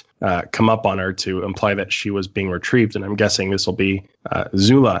light come up on her to imply that she was being retrieved. And I'm guessing this will be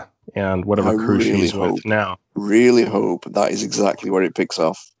Zula and whatever crew she's with now. Really hope that is exactly where it picks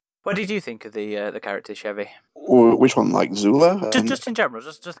off. What did you think of the character, Chevy? Which one, like Zula? Just in general,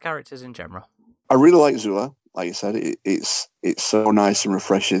 just the characters in general. I really like Zula. Like you said, it's so nice and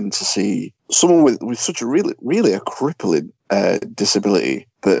refreshing to see someone with such a really a crippling disability,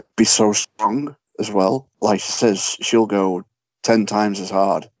 but be so strong as well. Like she says, she'll go 10 times as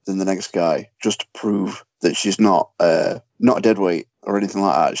hard than the next guy just to prove that she's not a deadweight or anything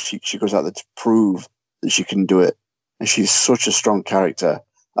like that. She goes out there to prove that she can do it, and she's such a strong character.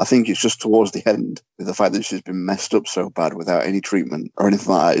 I think it's just towards the end, with the fact that she's been messed up so bad without any treatment or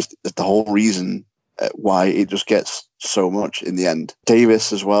anything like that, is the whole reason why it just gets so much in the end.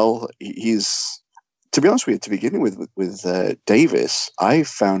 Davis as well, he's, to be honest with you, to begin with Davis, I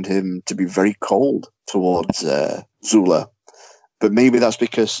found him to be very cold towards Zula. But maybe that's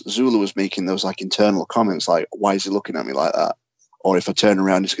because Zula was making those like internal comments like, why is he looking at me like that? Or if I turn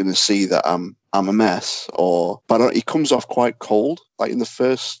around, he's going to see that I'm a mess. But he comes off quite cold, like in the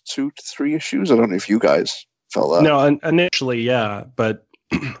first 2 to 3 issues. I don't know if you guys felt that. No, initially, yeah. But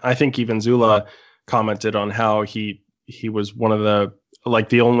I think even Zula commented on how he was one of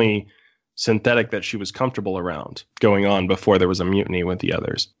the only synthetic that she was comfortable around going on before there was a mutiny with the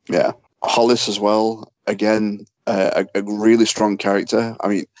others. Yeah. Hollis as well. Again, a really strong character. I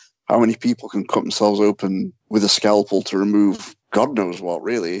mean, how many people can cut themselves open with a scalpel to remove God knows what,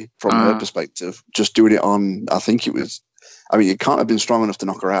 really, from her perspective? Just doing it on, it can't have been strong enough to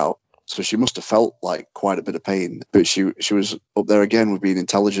knock her out. So she must have felt like quite a bit of pain. But she was up there again with being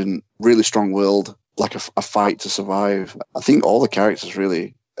intelligent, really strong-willed, like a fight to survive. I think all the characters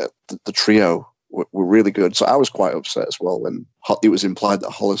really, the trio, were really good. So I was quite upset as well when it was implied that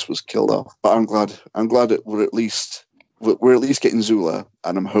Hollis was killed off. But I'm glad that we're at least getting Zula,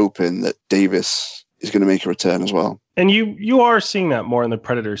 and I'm hoping that Davis is going to make a return as well. And you are seeing that more in the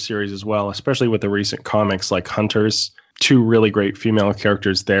Predator series as well, especially with the recent comics like Hunters. 2 really great female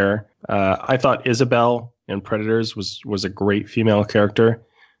characters there. I thought Isabel in Predators was a great female character.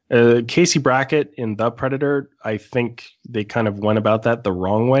 Casey Brackett in The Predator, I think they kind of went about that the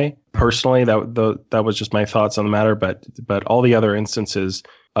wrong way. Personally, that was just my thoughts on the matter. But all the other instances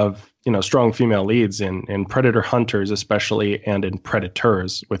of strong female leads in Predator Hunters especially, and in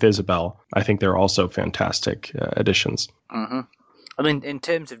Predators with Isabel, I think they're also fantastic additions. Mm-hmm. I mean, in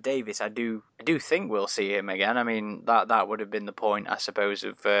terms of Davis, I do think we'll see him again. I mean, that would have been the point, I suppose,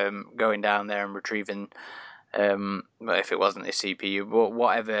 of going down there and retrieving, if it wasn't the CPU, but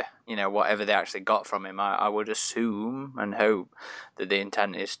whatever they actually got from him, I would assume and hope that the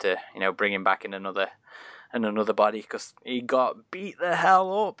intent is to bring him back in another body, because he got beat the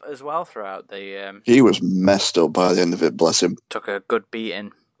hell up as well throughout the... He was messed up by the end of it, bless him. Took a good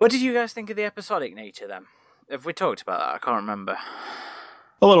beating. What did you guys think of the episodic nature then? Have we talked about that? I can't remember.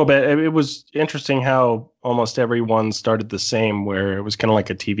 A little bit. It was interesting how almost everyone started the same, where it was kind of like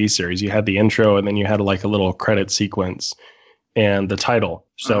a TV series. You had the intro, and then you had like a little credit sequence and the title.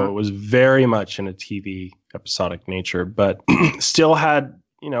 So It was very much in a TV episodic nature, but still had,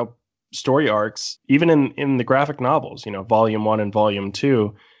 story arcs, even in the graphic novels, volume 1 and volume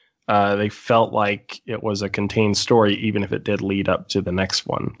 2, they felt like it was a contained story, even if it did lead up to the next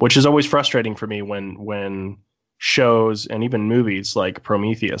one, which is always frustrating for me when shows and even movies like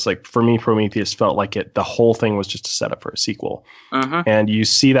Prometheus, like for me, Prometheus felt like the whole thing was just a setup for a sequel. And you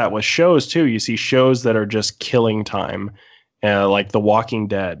see that with shows too. You see shows that are just killing time, like The Walking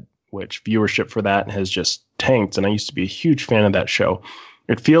Dead, which viewership for that has just tanked. And I used to be a huge fan of that show.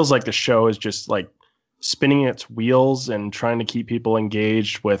 It feels like the show is just like spinning its wheels and trying to keep people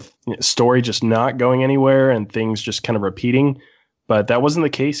engaged with story just not going anywhere and things just kind of repeating. But that wasn't the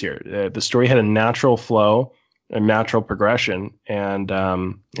case here. The story had a natural flow, a natural progression, and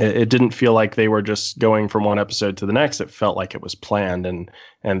it didn't feel like they were just going from one episode to the next. It felt like it was planned,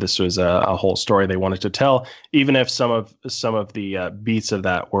 and this was a whole story they wanted to tell, even if some of the beats of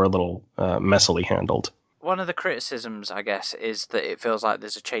that were a little messily handled. One of the criticisms, I guess, is that it feels like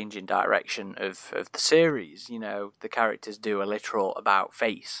there's a change in direction of the series. You know, the characters do a literal about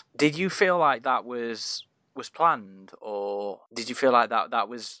face. Did you feel like that was planned, or did you feel like that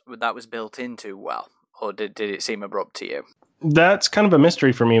was built into well? Or did it seem abrupt to you? That's kind of a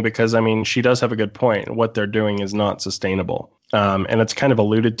mystery for me because, I mean, she does have a good point. What they're doing is not sustainable. And it's kind of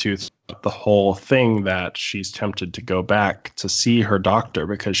alluded to the whole thing that she's tempted to go back to see her doctor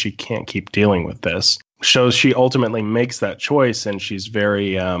because she can't keep dealing with this. Shows she ultimately makes that choice, and she's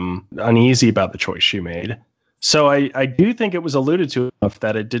very uneasy about the choice she made. So I do think it was alluded to enough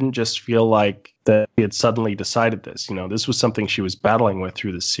that it didn't just feel like that he had suddenly decided this. You know, this was something she was battling with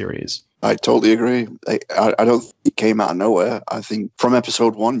through the series. I totally agree. I don't think it came out of nowhere. I think from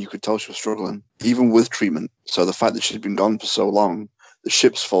episode 1, you could tell she was struggling, even with treatment. So the fact that she'd been gone for so long, the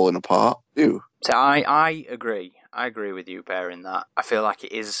ship's falling apart. Ew. So I agree. I agree with you, Bear, in that. I feel like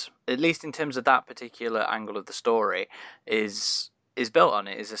it is, at least in terms of that particular angle of the story, is built on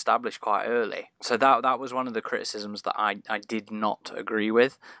it, is established quite early. So that was one of the criticisms that I did not agree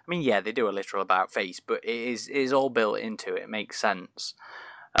with. I mean, yeah, they do a literal about face, but it is all built into it. It makes sense.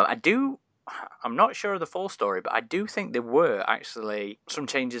 I'm not sure of the full story, but I do think there were actually some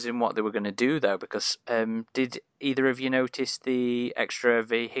changes in what they were going to do, though, because did either of you notice the extra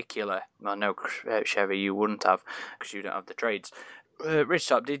vehicular? Well, no, Chevy, you wouldn't have, because you don't have the trades.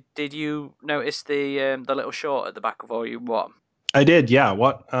 Richard, did you notice the little short at the back of Volume 1? I did, yeah.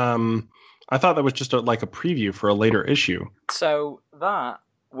 What? I thought that was just like a preview for a later issue. So that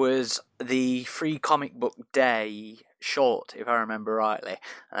was the Free Comic Book Day short, if I remember rightly,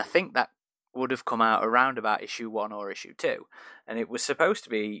 and I think that would have come out around about issue 1 or issue 2, and it was supposed to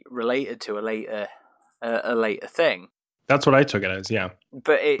be related to a later thing. That's what I took it as, yeah.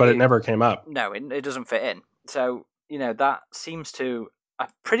 But it never came up. No, it doesn't fit in. So, you know, that seems to... I'm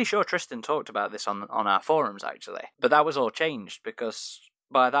pretty sure Tristan talked about this on our forums, actually. But that was all changed, because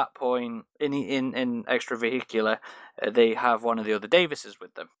by that point, in Extravehicular, they have one of the other Davises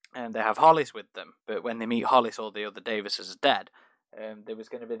with them. And they have Hollis with them. But when they meet Hollis, all the other Davises are dead. There was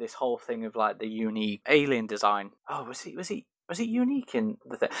going to be this whole thing of, like, the unique alien design. Oh, was he unique in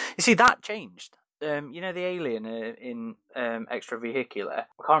the thing? You see, that changed. You know, the alien in Extravehicular.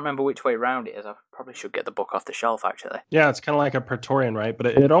 I can't remember which way around it is. I probably should get the book off the shelf, actually. Yeah, it's kind of like a Praetorian, right? But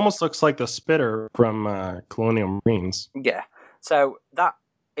it almost looks like the Spitter from Colonial Marines. Yeah. So that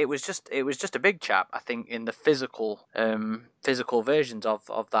it was just a big chap, I think, in the physical versions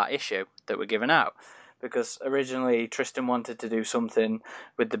of that issue that were given out. Because originally Tristan wanted to do something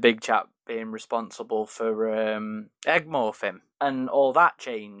with the big chap being responsible for egg morphing, and all that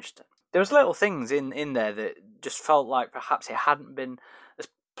changed. There was little things in there that just felt like perhaps it hadn't been as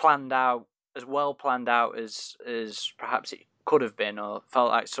well planned out as perhaps it could have been, or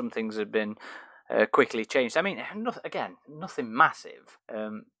felt like some things had been quickly changed. I mean, nothing massive,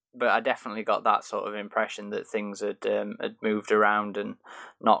 but I definitely got that sort of impression that things had moved around and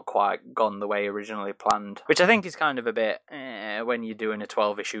not quite gone the way originally planned. Which I think is kind of a bit, when you're doing a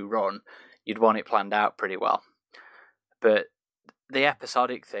 12-issue run, you'd want it planned out pretty well. But the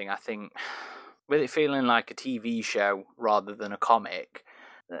episodic thing, I think, with it feeling like a TV show rather than a comic,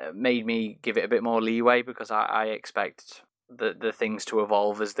 made me give it a bit more leeway, because I expect the things to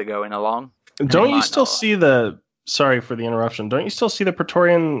evolve as they're going along. Don't you still see the... Sorry for the interruption. Don't you still see the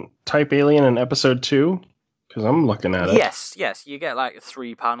Praetorian type alien in episode 2? Because I'm looking at it. Yes. You get like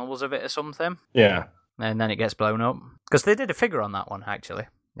 3 panels of it or something. Yeah. And then it gets blown up. Because they did a figure on that one, actually.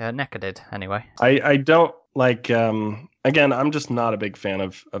 Yeah, NECA did, anyway. I don't like... again, I'm just not a big fan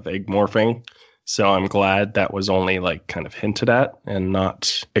of egg morphing. So I'm glad that was only like kind of hinted at and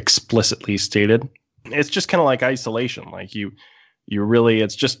not explicitly stated. It's just kind of like isolation. Like you really,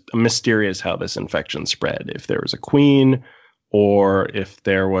 it's just mysterious how this infection spread. If there was a queen, or if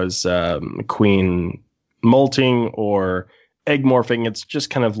there was queen molting or egg morphing, it's just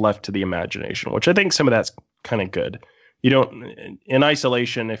kind of left to the imagination, which I think some of that's kind of good. You don't, in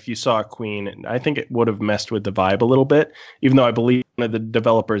isolation, if you saw a queen, I think it would have messed with the vibe a little bit, even though I believe one of the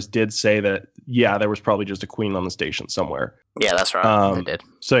developers did say that, yeah, there was probably just a queen on the station somewhere. Yeah, that's right. They did.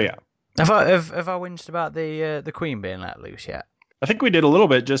 So, yeah. Have I whinged about the queen being let loose yet? I think we did a little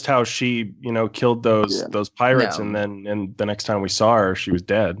bit, just how she, killed those pirates, and then the next time we saw her, she was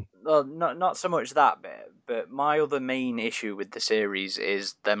dead. Well, not so much that bit, but my other main issue with the series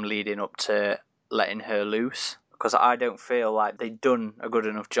is them leading up to letting her loose. because I don't feel like they'd done a good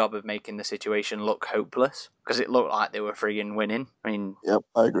enough job of making the situation look hopeless, because it looked like they were friggin' winning. I mean... Yep,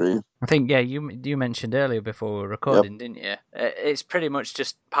 I agree. I think, yeah, you mentioned earlier before we were recording, didn't you? It's pretty much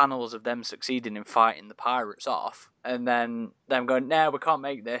just panels of them succeeding in fighting the pirates off, and then them going, no, we can't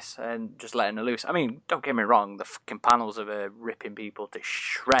make this, and just letting her loose. I mean, don't get me wrong, the fucking panels of her ripping people to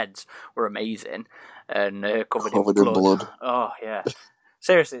shreds were amazing, and covered in blood. Oh, yeah.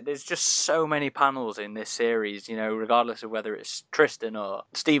 Seriously, there's just so many panels in this series, you know, regardless of whether it's Tristan or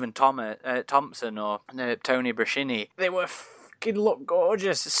Stephen Thompson or Tony Brashini. They were fucking look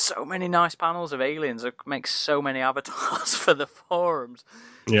gorgeous. There's so many nice panels of aliens. It makes so many avatars for the forums.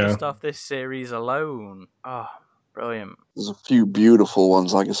 Yeah. Just off this series alone. Oh, brilliant. There's a few beautiful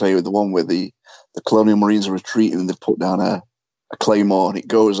ones, like I say, with the one where the Colonial Marines are retreating and they've put down a claymore and it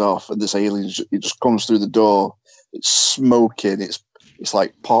goes off and this alien, it just comes through the door. It's smoking. It's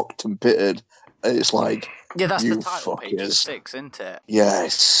like pocked and pitted. It's like, yeah, that's the title page of 6, isn't it? Yeah,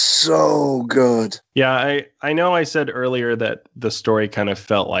 it's so good. Yeah, I know I said earlier that the story kind of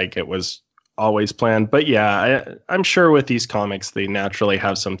felt like it was always planned, but yeah, I'm sure with these comics, they naturally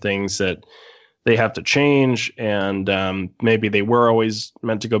have some things that they have to change, and maybe they were always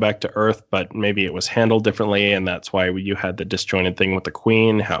meant to go back to Earth, but maybe it was handled differently, and that's why you had the disjointed thing with the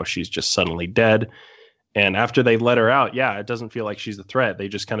Queen, how she's just suddenly dead. And after they let her out, yeah, it doesn't feel like she's a threat. They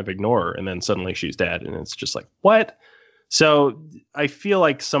just kind of ignore her, and then suddenly she's dead, and it's just like, what? So I feel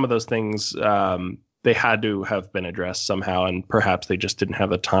like some of those things, they had to have been addressed somehow, and perhaps they just didn't have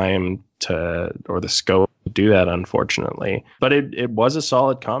the time or the scope to do that, unfortunately. But it was a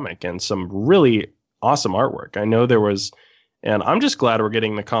solid comic and some really awesome artwork. I know there was, and I'm just glad we're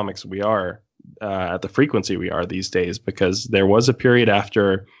getting the comics we are at the frequency we are these days, because there was a period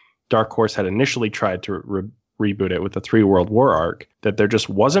after Dark Horse had initially tried to reboot it with the 3 World War arc that there just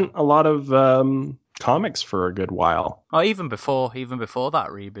wasn't a lot of comics for a good while. Oh, even before that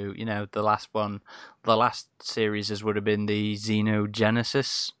reboot, you know, the last series would have been the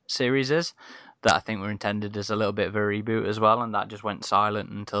Xenogenesis series that I think were intended as a little bit of a reboot as well, and that just went silent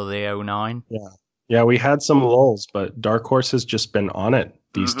until the 09. Yeah, we had some lulls, but Dark Horse has just been on it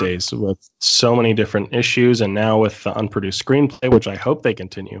these days with so many different issues, and now with the unproduced screenplay, which I hope they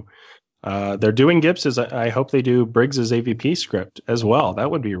continue. They're doing Gibbs's. I hope they do Briggs's AVP script as well.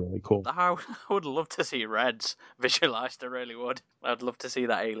 That would be really cool. I would love to see Reds visualized. I really would. I'd love to see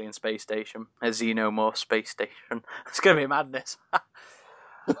that alien space station, a Xenomorph space station. It's going to be madness.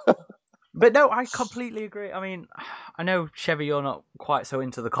 But no, I completely agree. I mean, I know, Chevy, you're not quite so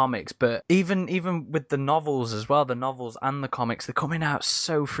into the comics, but even with the novels as well, the novels and the comics, they're coming out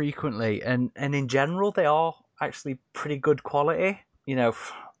so frequently, and in general, they are actually pretty good quality. You know,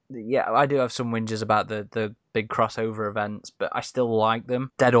 yeah, I do have some whinges about the big crossover events, but I still like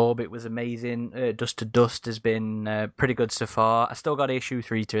them. Dead Orbit was amazing. Dust to Dust has been pretty good so far. I still got issue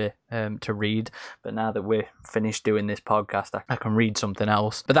 3 to read, but now that we're finished doing this podcast, I can read something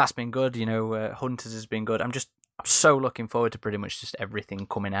else. But that's been good, you know. Hunters has been good. I'm so looking forward to pretty much just everything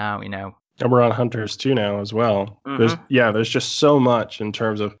coming out, you know. And we're on Hunters 2 now as well. There's just so much in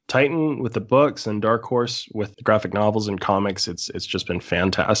terms of Titan with the books and Dark Horse with the graphic novels and comics. It's just been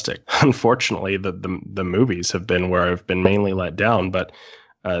fantastic. Unfortunately, the movies have been where I've been mainly let down, but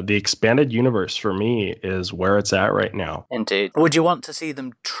the expanded universe for me is where it's at right now. Indeed. Would you want to see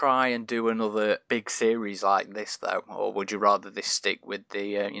them try and do another big series like this, though? Or would you rather this stick with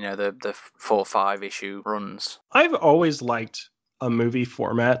the 4-5 issue runs? I've always liked a movie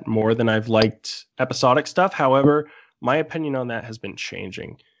format more than I've liked episodic stuff. However, my opinion on that has been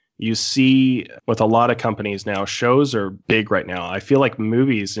changing. You see with a lot of companies now, shows are big right now. I feel like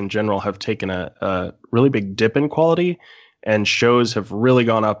movies in general have taken a really big dip in quality, and shows have really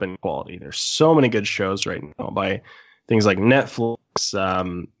gone up in quality. There's so many good shows right now by things like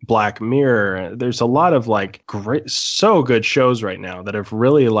Netflix, Black Mirror. There's a lot of like great, so good shows right now that have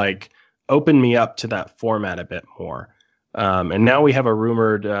really like opened me up to that format a bit more. And now we have a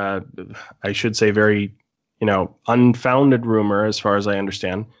rumored, I should say very, unfounded rumor, as far as I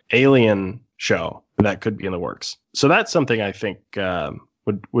understand, Alien show that could be in the works. So that's something I think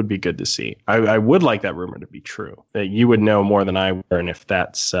would be good to see. I would like that rumor to be true. That you would know more than I would, and if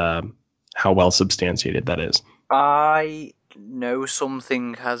that's how well substantiated that is. I know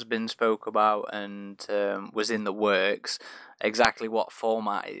something has been spoke about and was in the works. Exactly what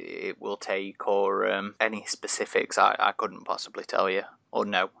format it will take or any specifics, I couldn't possibly tell you or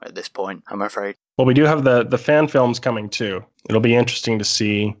know at this point, I'm afraid. Well, we do have the fan films coming too. It'll be interesting to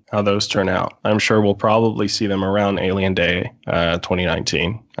see how those turn out. I'm sure we'll probably see them around Alien Day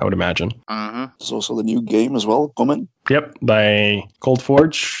 2019, I would imagine. There's also the new game as well coming. Yep, by Cold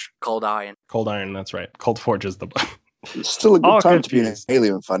Forge. Cold Iron. Cold Iron, that's right. Cold Forge is the book. It's still a good time to be an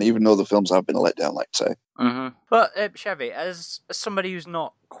Alien fan, even though the films have been a letdown, like say. Mm-hmm. But Chevy, as somebody who's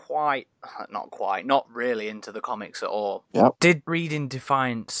not really into the comics at all, did reading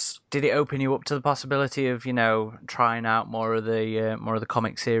Defiance, did it open you up to the possibility of, trying out more of the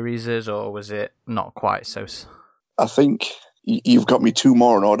comic series, or was it not quite so? I think you've got me 2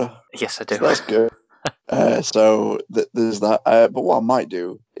 more in order. Yes, I do. So that's good. So there's that. But what I might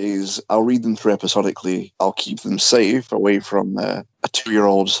do is I'll read them through episodically. I'll keep them safe away from a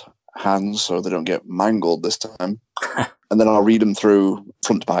 2-year-old's hands so they don't get mangled this time. And then I'll read them through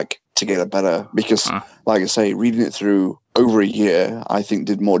front to back to get a better... Because, like I say, reading it through over a year, I think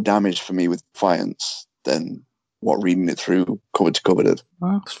did more damage for me with Defiance than what reading it through cover to cover did.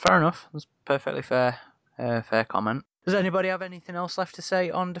 Well, that's fair enough. That's perfectly fair comment. Does anybody have anything else left to say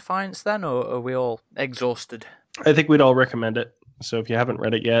on Defiance then, or are we all exhausted? I think we'd all recommend it. So if you haven't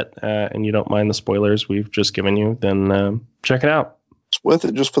read it yet and you don't mind the spoilers we've just given you, then check it out. It's worth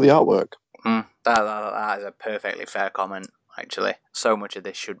it just for the artwork. That is a perfectly fair comment, actually. So much of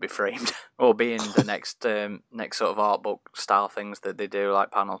this should be framed, or be in the next sort of art book style things that they do, like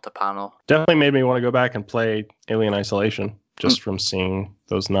panel to panel. Definitely made me want to go back and play Alien Isolation, just from seeing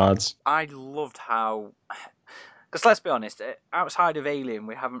those nods. I loved how... Because let's be honest, outside of Alien,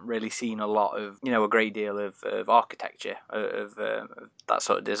 we haven't really seen a lot of, a great deal of architecture, of that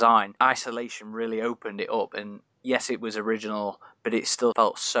sort of design. Isolation really opened it up, and yes, it was original, but it still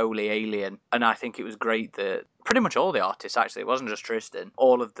felt solely Alien. And I think it was great that pretty much all the artists, actually, it wasn't just Tristan,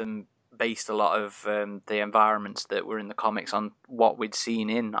 all of them based a lot of the environments that were in the comics on what we'd seen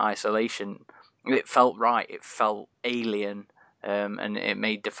in Isolation. It felt right, it felt Alien. And it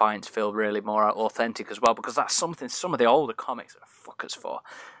made Defiance feel really more authentic as well, because that's something some of the older comics are fuckers for.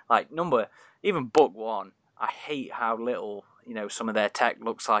 Like, even book 1, I hate how little, some of their tech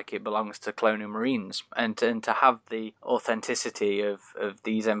looks like it belongs to Colonial Marines. And to have the authenticity of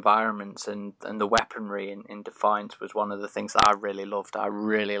these environments and the weaponry in Defiance was one of the things that I really loved. I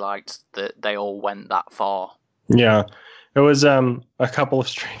really liked that they all went that far. Yeah, it was a couple of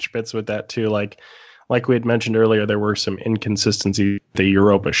strange bits with that too, Like we had mentioned earlier, there were some inconsistencies in the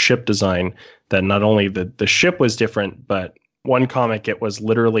Europa ship design, that not only the ship was different, but one comic, it was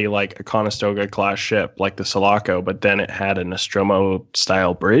literally like a Conestoga class ship, like the Sulaco, but then it had a Nostromo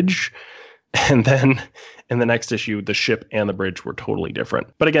style bridge. And then in the next issue, the ship and the bridge were totally different.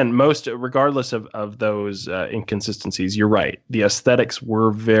 But again, regardless of those inconsistencies, you're right. The aesthetics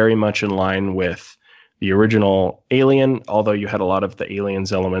were very much in line with the original Alien, although you had a lot of the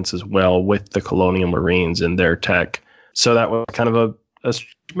Aliens elements as well with the Colonial Marines and their tech. So that was kind of a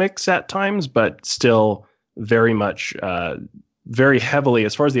mix at times, but still very much, very heavily,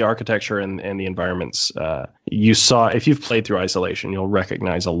 as far as the architecture and the environments, you saw, if you've played through Isolation, you'll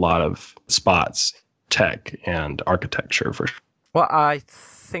recognize a lot of spots, tech and architecture for sure. Well, I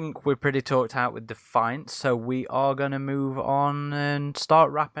think we're pretty talked out with Defiance, so we are going to move on and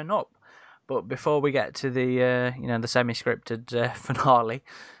start wrapping up. But before we get to the the semi-scripted finale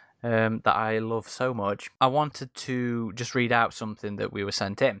that I love so much, I wanted to just read out something that we were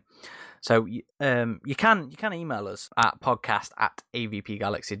sent in. So you can email us at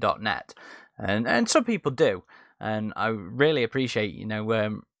podcast@avpgalaxy.net, and some people do, and I really appreciate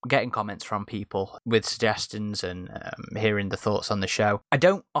getting comments from people with suggestions and hearing the thoughts on the show. I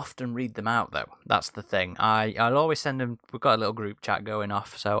don't often read them out, though. That's the thing. I'll always send them. We've got a little group chat going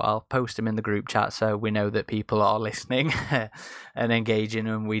off, so I'll post them in the group chat so we know that people are listening and engaging,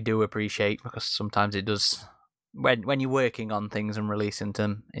 and we do appreciate, because sometimes it does... When you're working on things and releasing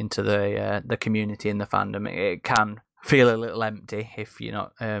them into the community and the fandom, it can feel a little empty if you're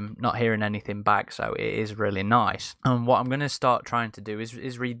not hearing anything back. So it is really nice. And what I'm going to start trying to do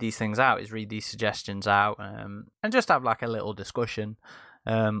is read these things out, is read these suggestions out, and just have like a little discussion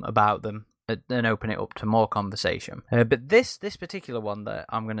about them, and open it up to more conversation. But this particular one that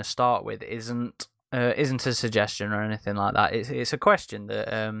I'm going to start with isn't a suggestion or anything like that. It's a question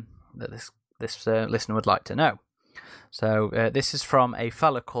that this listener would like to know. So this is from a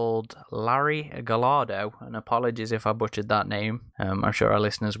fella called Larry Gallardo, and apologies if I butchered that name. I'm sure our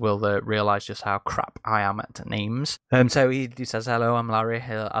listeners will realise just how crap I am at names. So he says, "Hello, I'm Larry.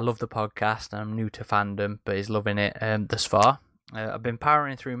 I love the podcast. I'm new to fandom, but he's loving it thus far. I've been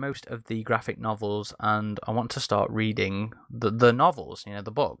powering through most of the graphic novels, and I want to start reading the novels, the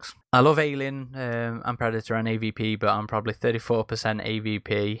books. I love Alien and Predator and AVP, but I'm probably 34%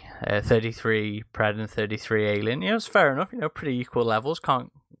 AVP, 33 Pred and 33 Alien. It's fair enough, pretty equal levels.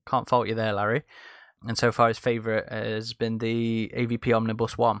 Can't fault you there, Larry. And so far his favourite has been the AVP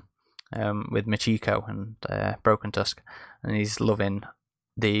Omnibus 1 with Machiko and Broken Tusk, and he's loving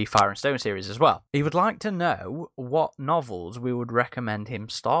the Fire and Stone series as well. He would like to know what novels we would recommend him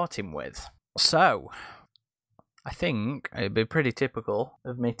starting with. So, I think it'd be pretty typical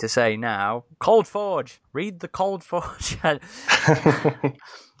of me to say now, Cold Forge. Read the Cold Forge.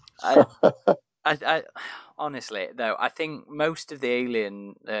 I honestly, though, I think most of the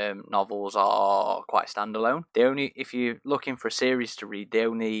Alien novels are quite standalone. If you're looking for a series to read, the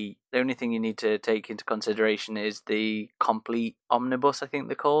only thing you need to take into consideration is the Complete Omnibus, I think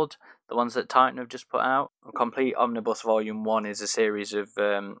they're called, the ones that Titan have just put out. Complete Omnibus Volume 1 is a series of,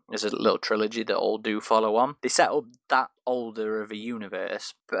 is a little trilogy that all do follow on. They set up that older of a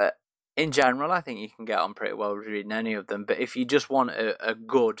universe, but in general, I think you can get on pretty well reading any of them. But if you just want a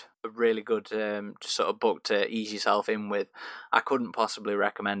really good sort of book to ease yourself in with, I couldn't possibly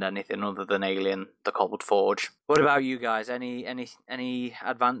recommend anything other than Alien: The Cold Forge. What about you guys? Any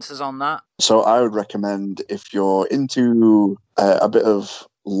advances on that? So I would recommend, if you're into a bit of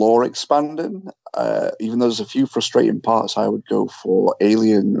lore expanding, even though there's a few frustrating parts, I would go for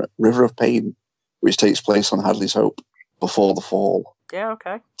Alien: River of Pain, which takes place on Hadley's Hope before the fall. Yeah,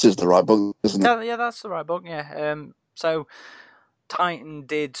 okay. This is the right book, isn't it? Yeah, that's the right book, yeah. So, Titan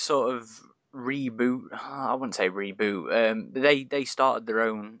did sort of reboot. I wouldn't say reboot. They started their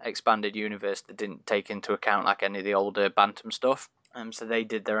own expanded universe that didn't take into account like any of the older Bantam stuff. So they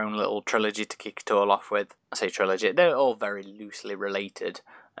did their own little trilogy to kick it all off with. I say trilogy. They're all very loosely related,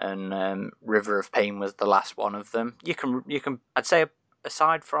 and River of Pain was the last one of them. You can. I'd say,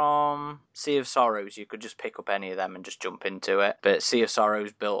 aside from Sea of Sorrows, you could just pick up any of them and just jump into it. But Sea of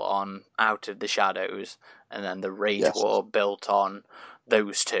Sorrows built on Out of the Shadows, and then the Rage War built on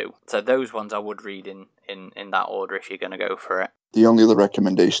those two. So those ones I would read in that order if you're going to go for it. The only other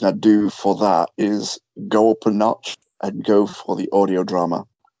recommendation I'd do for that is go up a notch and go for the audio drama.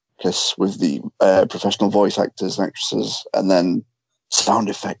 Because with the professional voice actors and actresses, and then sound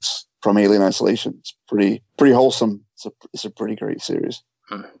effects from Alien Isolation, it's pretty wholesome. It's a pretty great series.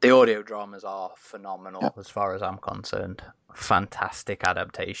 The audio dramas are phenomenal as far as I'm concerned. Fantastic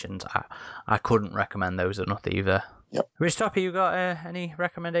adaptations. I couldn't recommend those enough either. Yep. Rich Toppy, you got any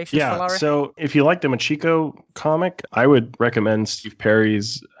recommendations for Larry? So if you like the Machiko comic, I would recommend Steve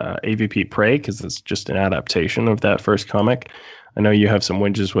Perry's AVP Prey, because it's just an adaptation of that first comic. I know you have some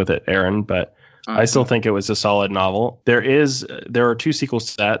whinges with it, Aaron, but I still think it was a solid novel. There are two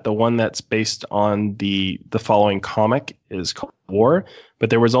sequels to that. The one that's based on the following comic is called War, but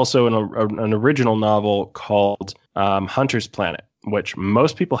there was also an original novel called Hunter's Planet, which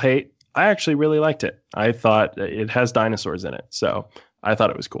most people hate. I actually really liked it. I thought it has dinosaurs in it, so I thought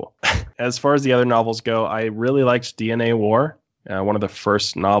it was cool. As far as the other novels go, I really liked DNA War, one of the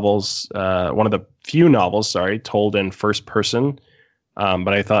first novels, one of the few novels, told in first person,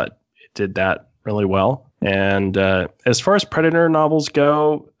 but I thought it did that really well. And as far as Predator novels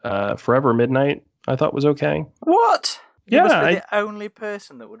go, Forever Midnight, I thought was okay. What? You Yeah, must be the only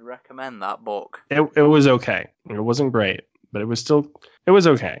person that would recommend that book. It was okay. It wasn't great, but it was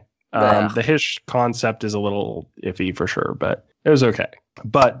okay. The Hish concept is a little iffy for sure, but it was okay.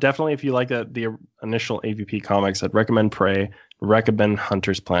 But definitely, if you like the initial AVP comics, I'd recommend Prey, recommend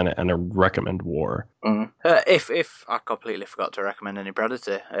Hunter's Planet, and I recommend War. If I completely forgot to recommend any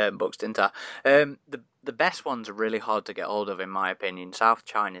Predator books, didn't I? The best ones are really hard to get hold of, in my opinion. South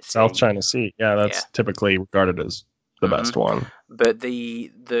China Sea. Yeah, that's typically regarded as the best one. But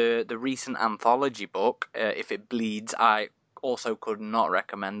the recent anthology book, If It Bleeds, I also could not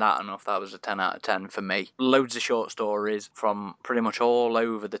recommend that enough. That was a 10 out of 10 for me. Loads of short stories from pretty much all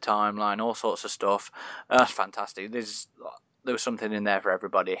over the timeline, all sorts of stuff. That's fantastic. There was something in there for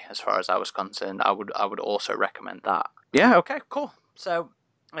everybody as far as I was concerned. I would also recommend that. Yeah, okay, cool. So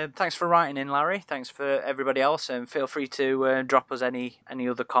thanks for writing in, Larry. Thanks for everybody else, and feel free to drop us any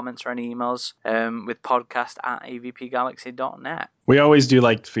other comments or any emails with podcast@avpgalaxy.net. We always do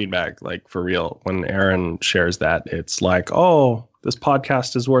like feedback, like for real. When Aaron shares that, it's like, oh, this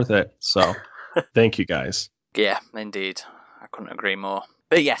podcast is worth it. So thank you guys. Yeah, indeed. I couldn't agree more.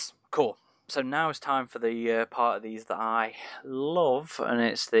 But yes, cool. So now it's time for the part of these that I love, and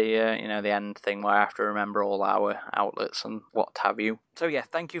it's the the end thing where I have to remember all our outlets and what have you. So yeah,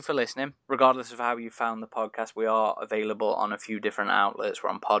 thank you for listening. Regardless of how you found the podcast, we are available on a few different outlets. We're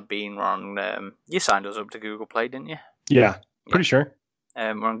on Podbean. We're on. You signed us up to Google Play, didn't you? Yeah, pretty sure.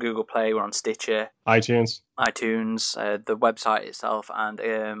 We're on Google Play, we're on Stitcher, iTunes, the website itself, and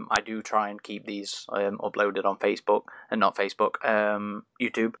I do try and keep these uploaded on Facebook, and not Facebook,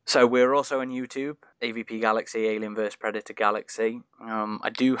 YouTube. So we're also on YouTube, AVP Galaxy, Alien vs Predator Galaxy. I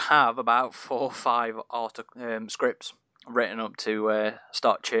do have about 4 or 5 scripts written up to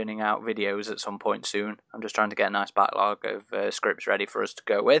start churning out videos at some point soon. I'm just trying to get a nice backlog of scripts ready for us to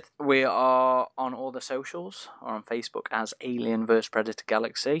go with. We are on all the socials. We're on Facebook as Alien vs Predator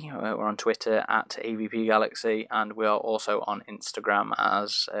Galaxy. We're on Twitter at AVP Galaxy, and we are also on Instagram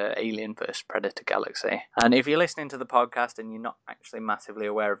as Alien vs Predator Galaxy. And if you're listening to the podcast and you're not actually massively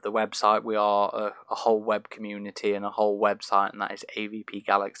aware of the website, we are a whole web community and a whole website, and that is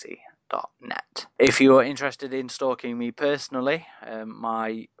avpgalaxy.net. If you're interested in stalking me personally,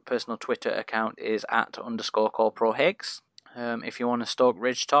 my personal Twitter account is @_Corporal Higgs. If you want to stalk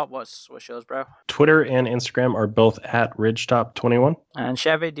Ridgetop, what's yours, bro? Twitter and Instagram are both at Ridgetop21. And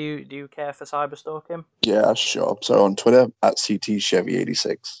Chevy, do you care for cyber stalking? Yeah, sure. So on Twitter at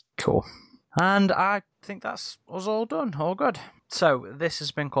CTChevy86. Cool. And I think that's us all done. All good. So this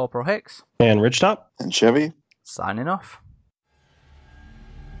has been Corporal Hicks. And Ridgetop. And Chevy. Signing off.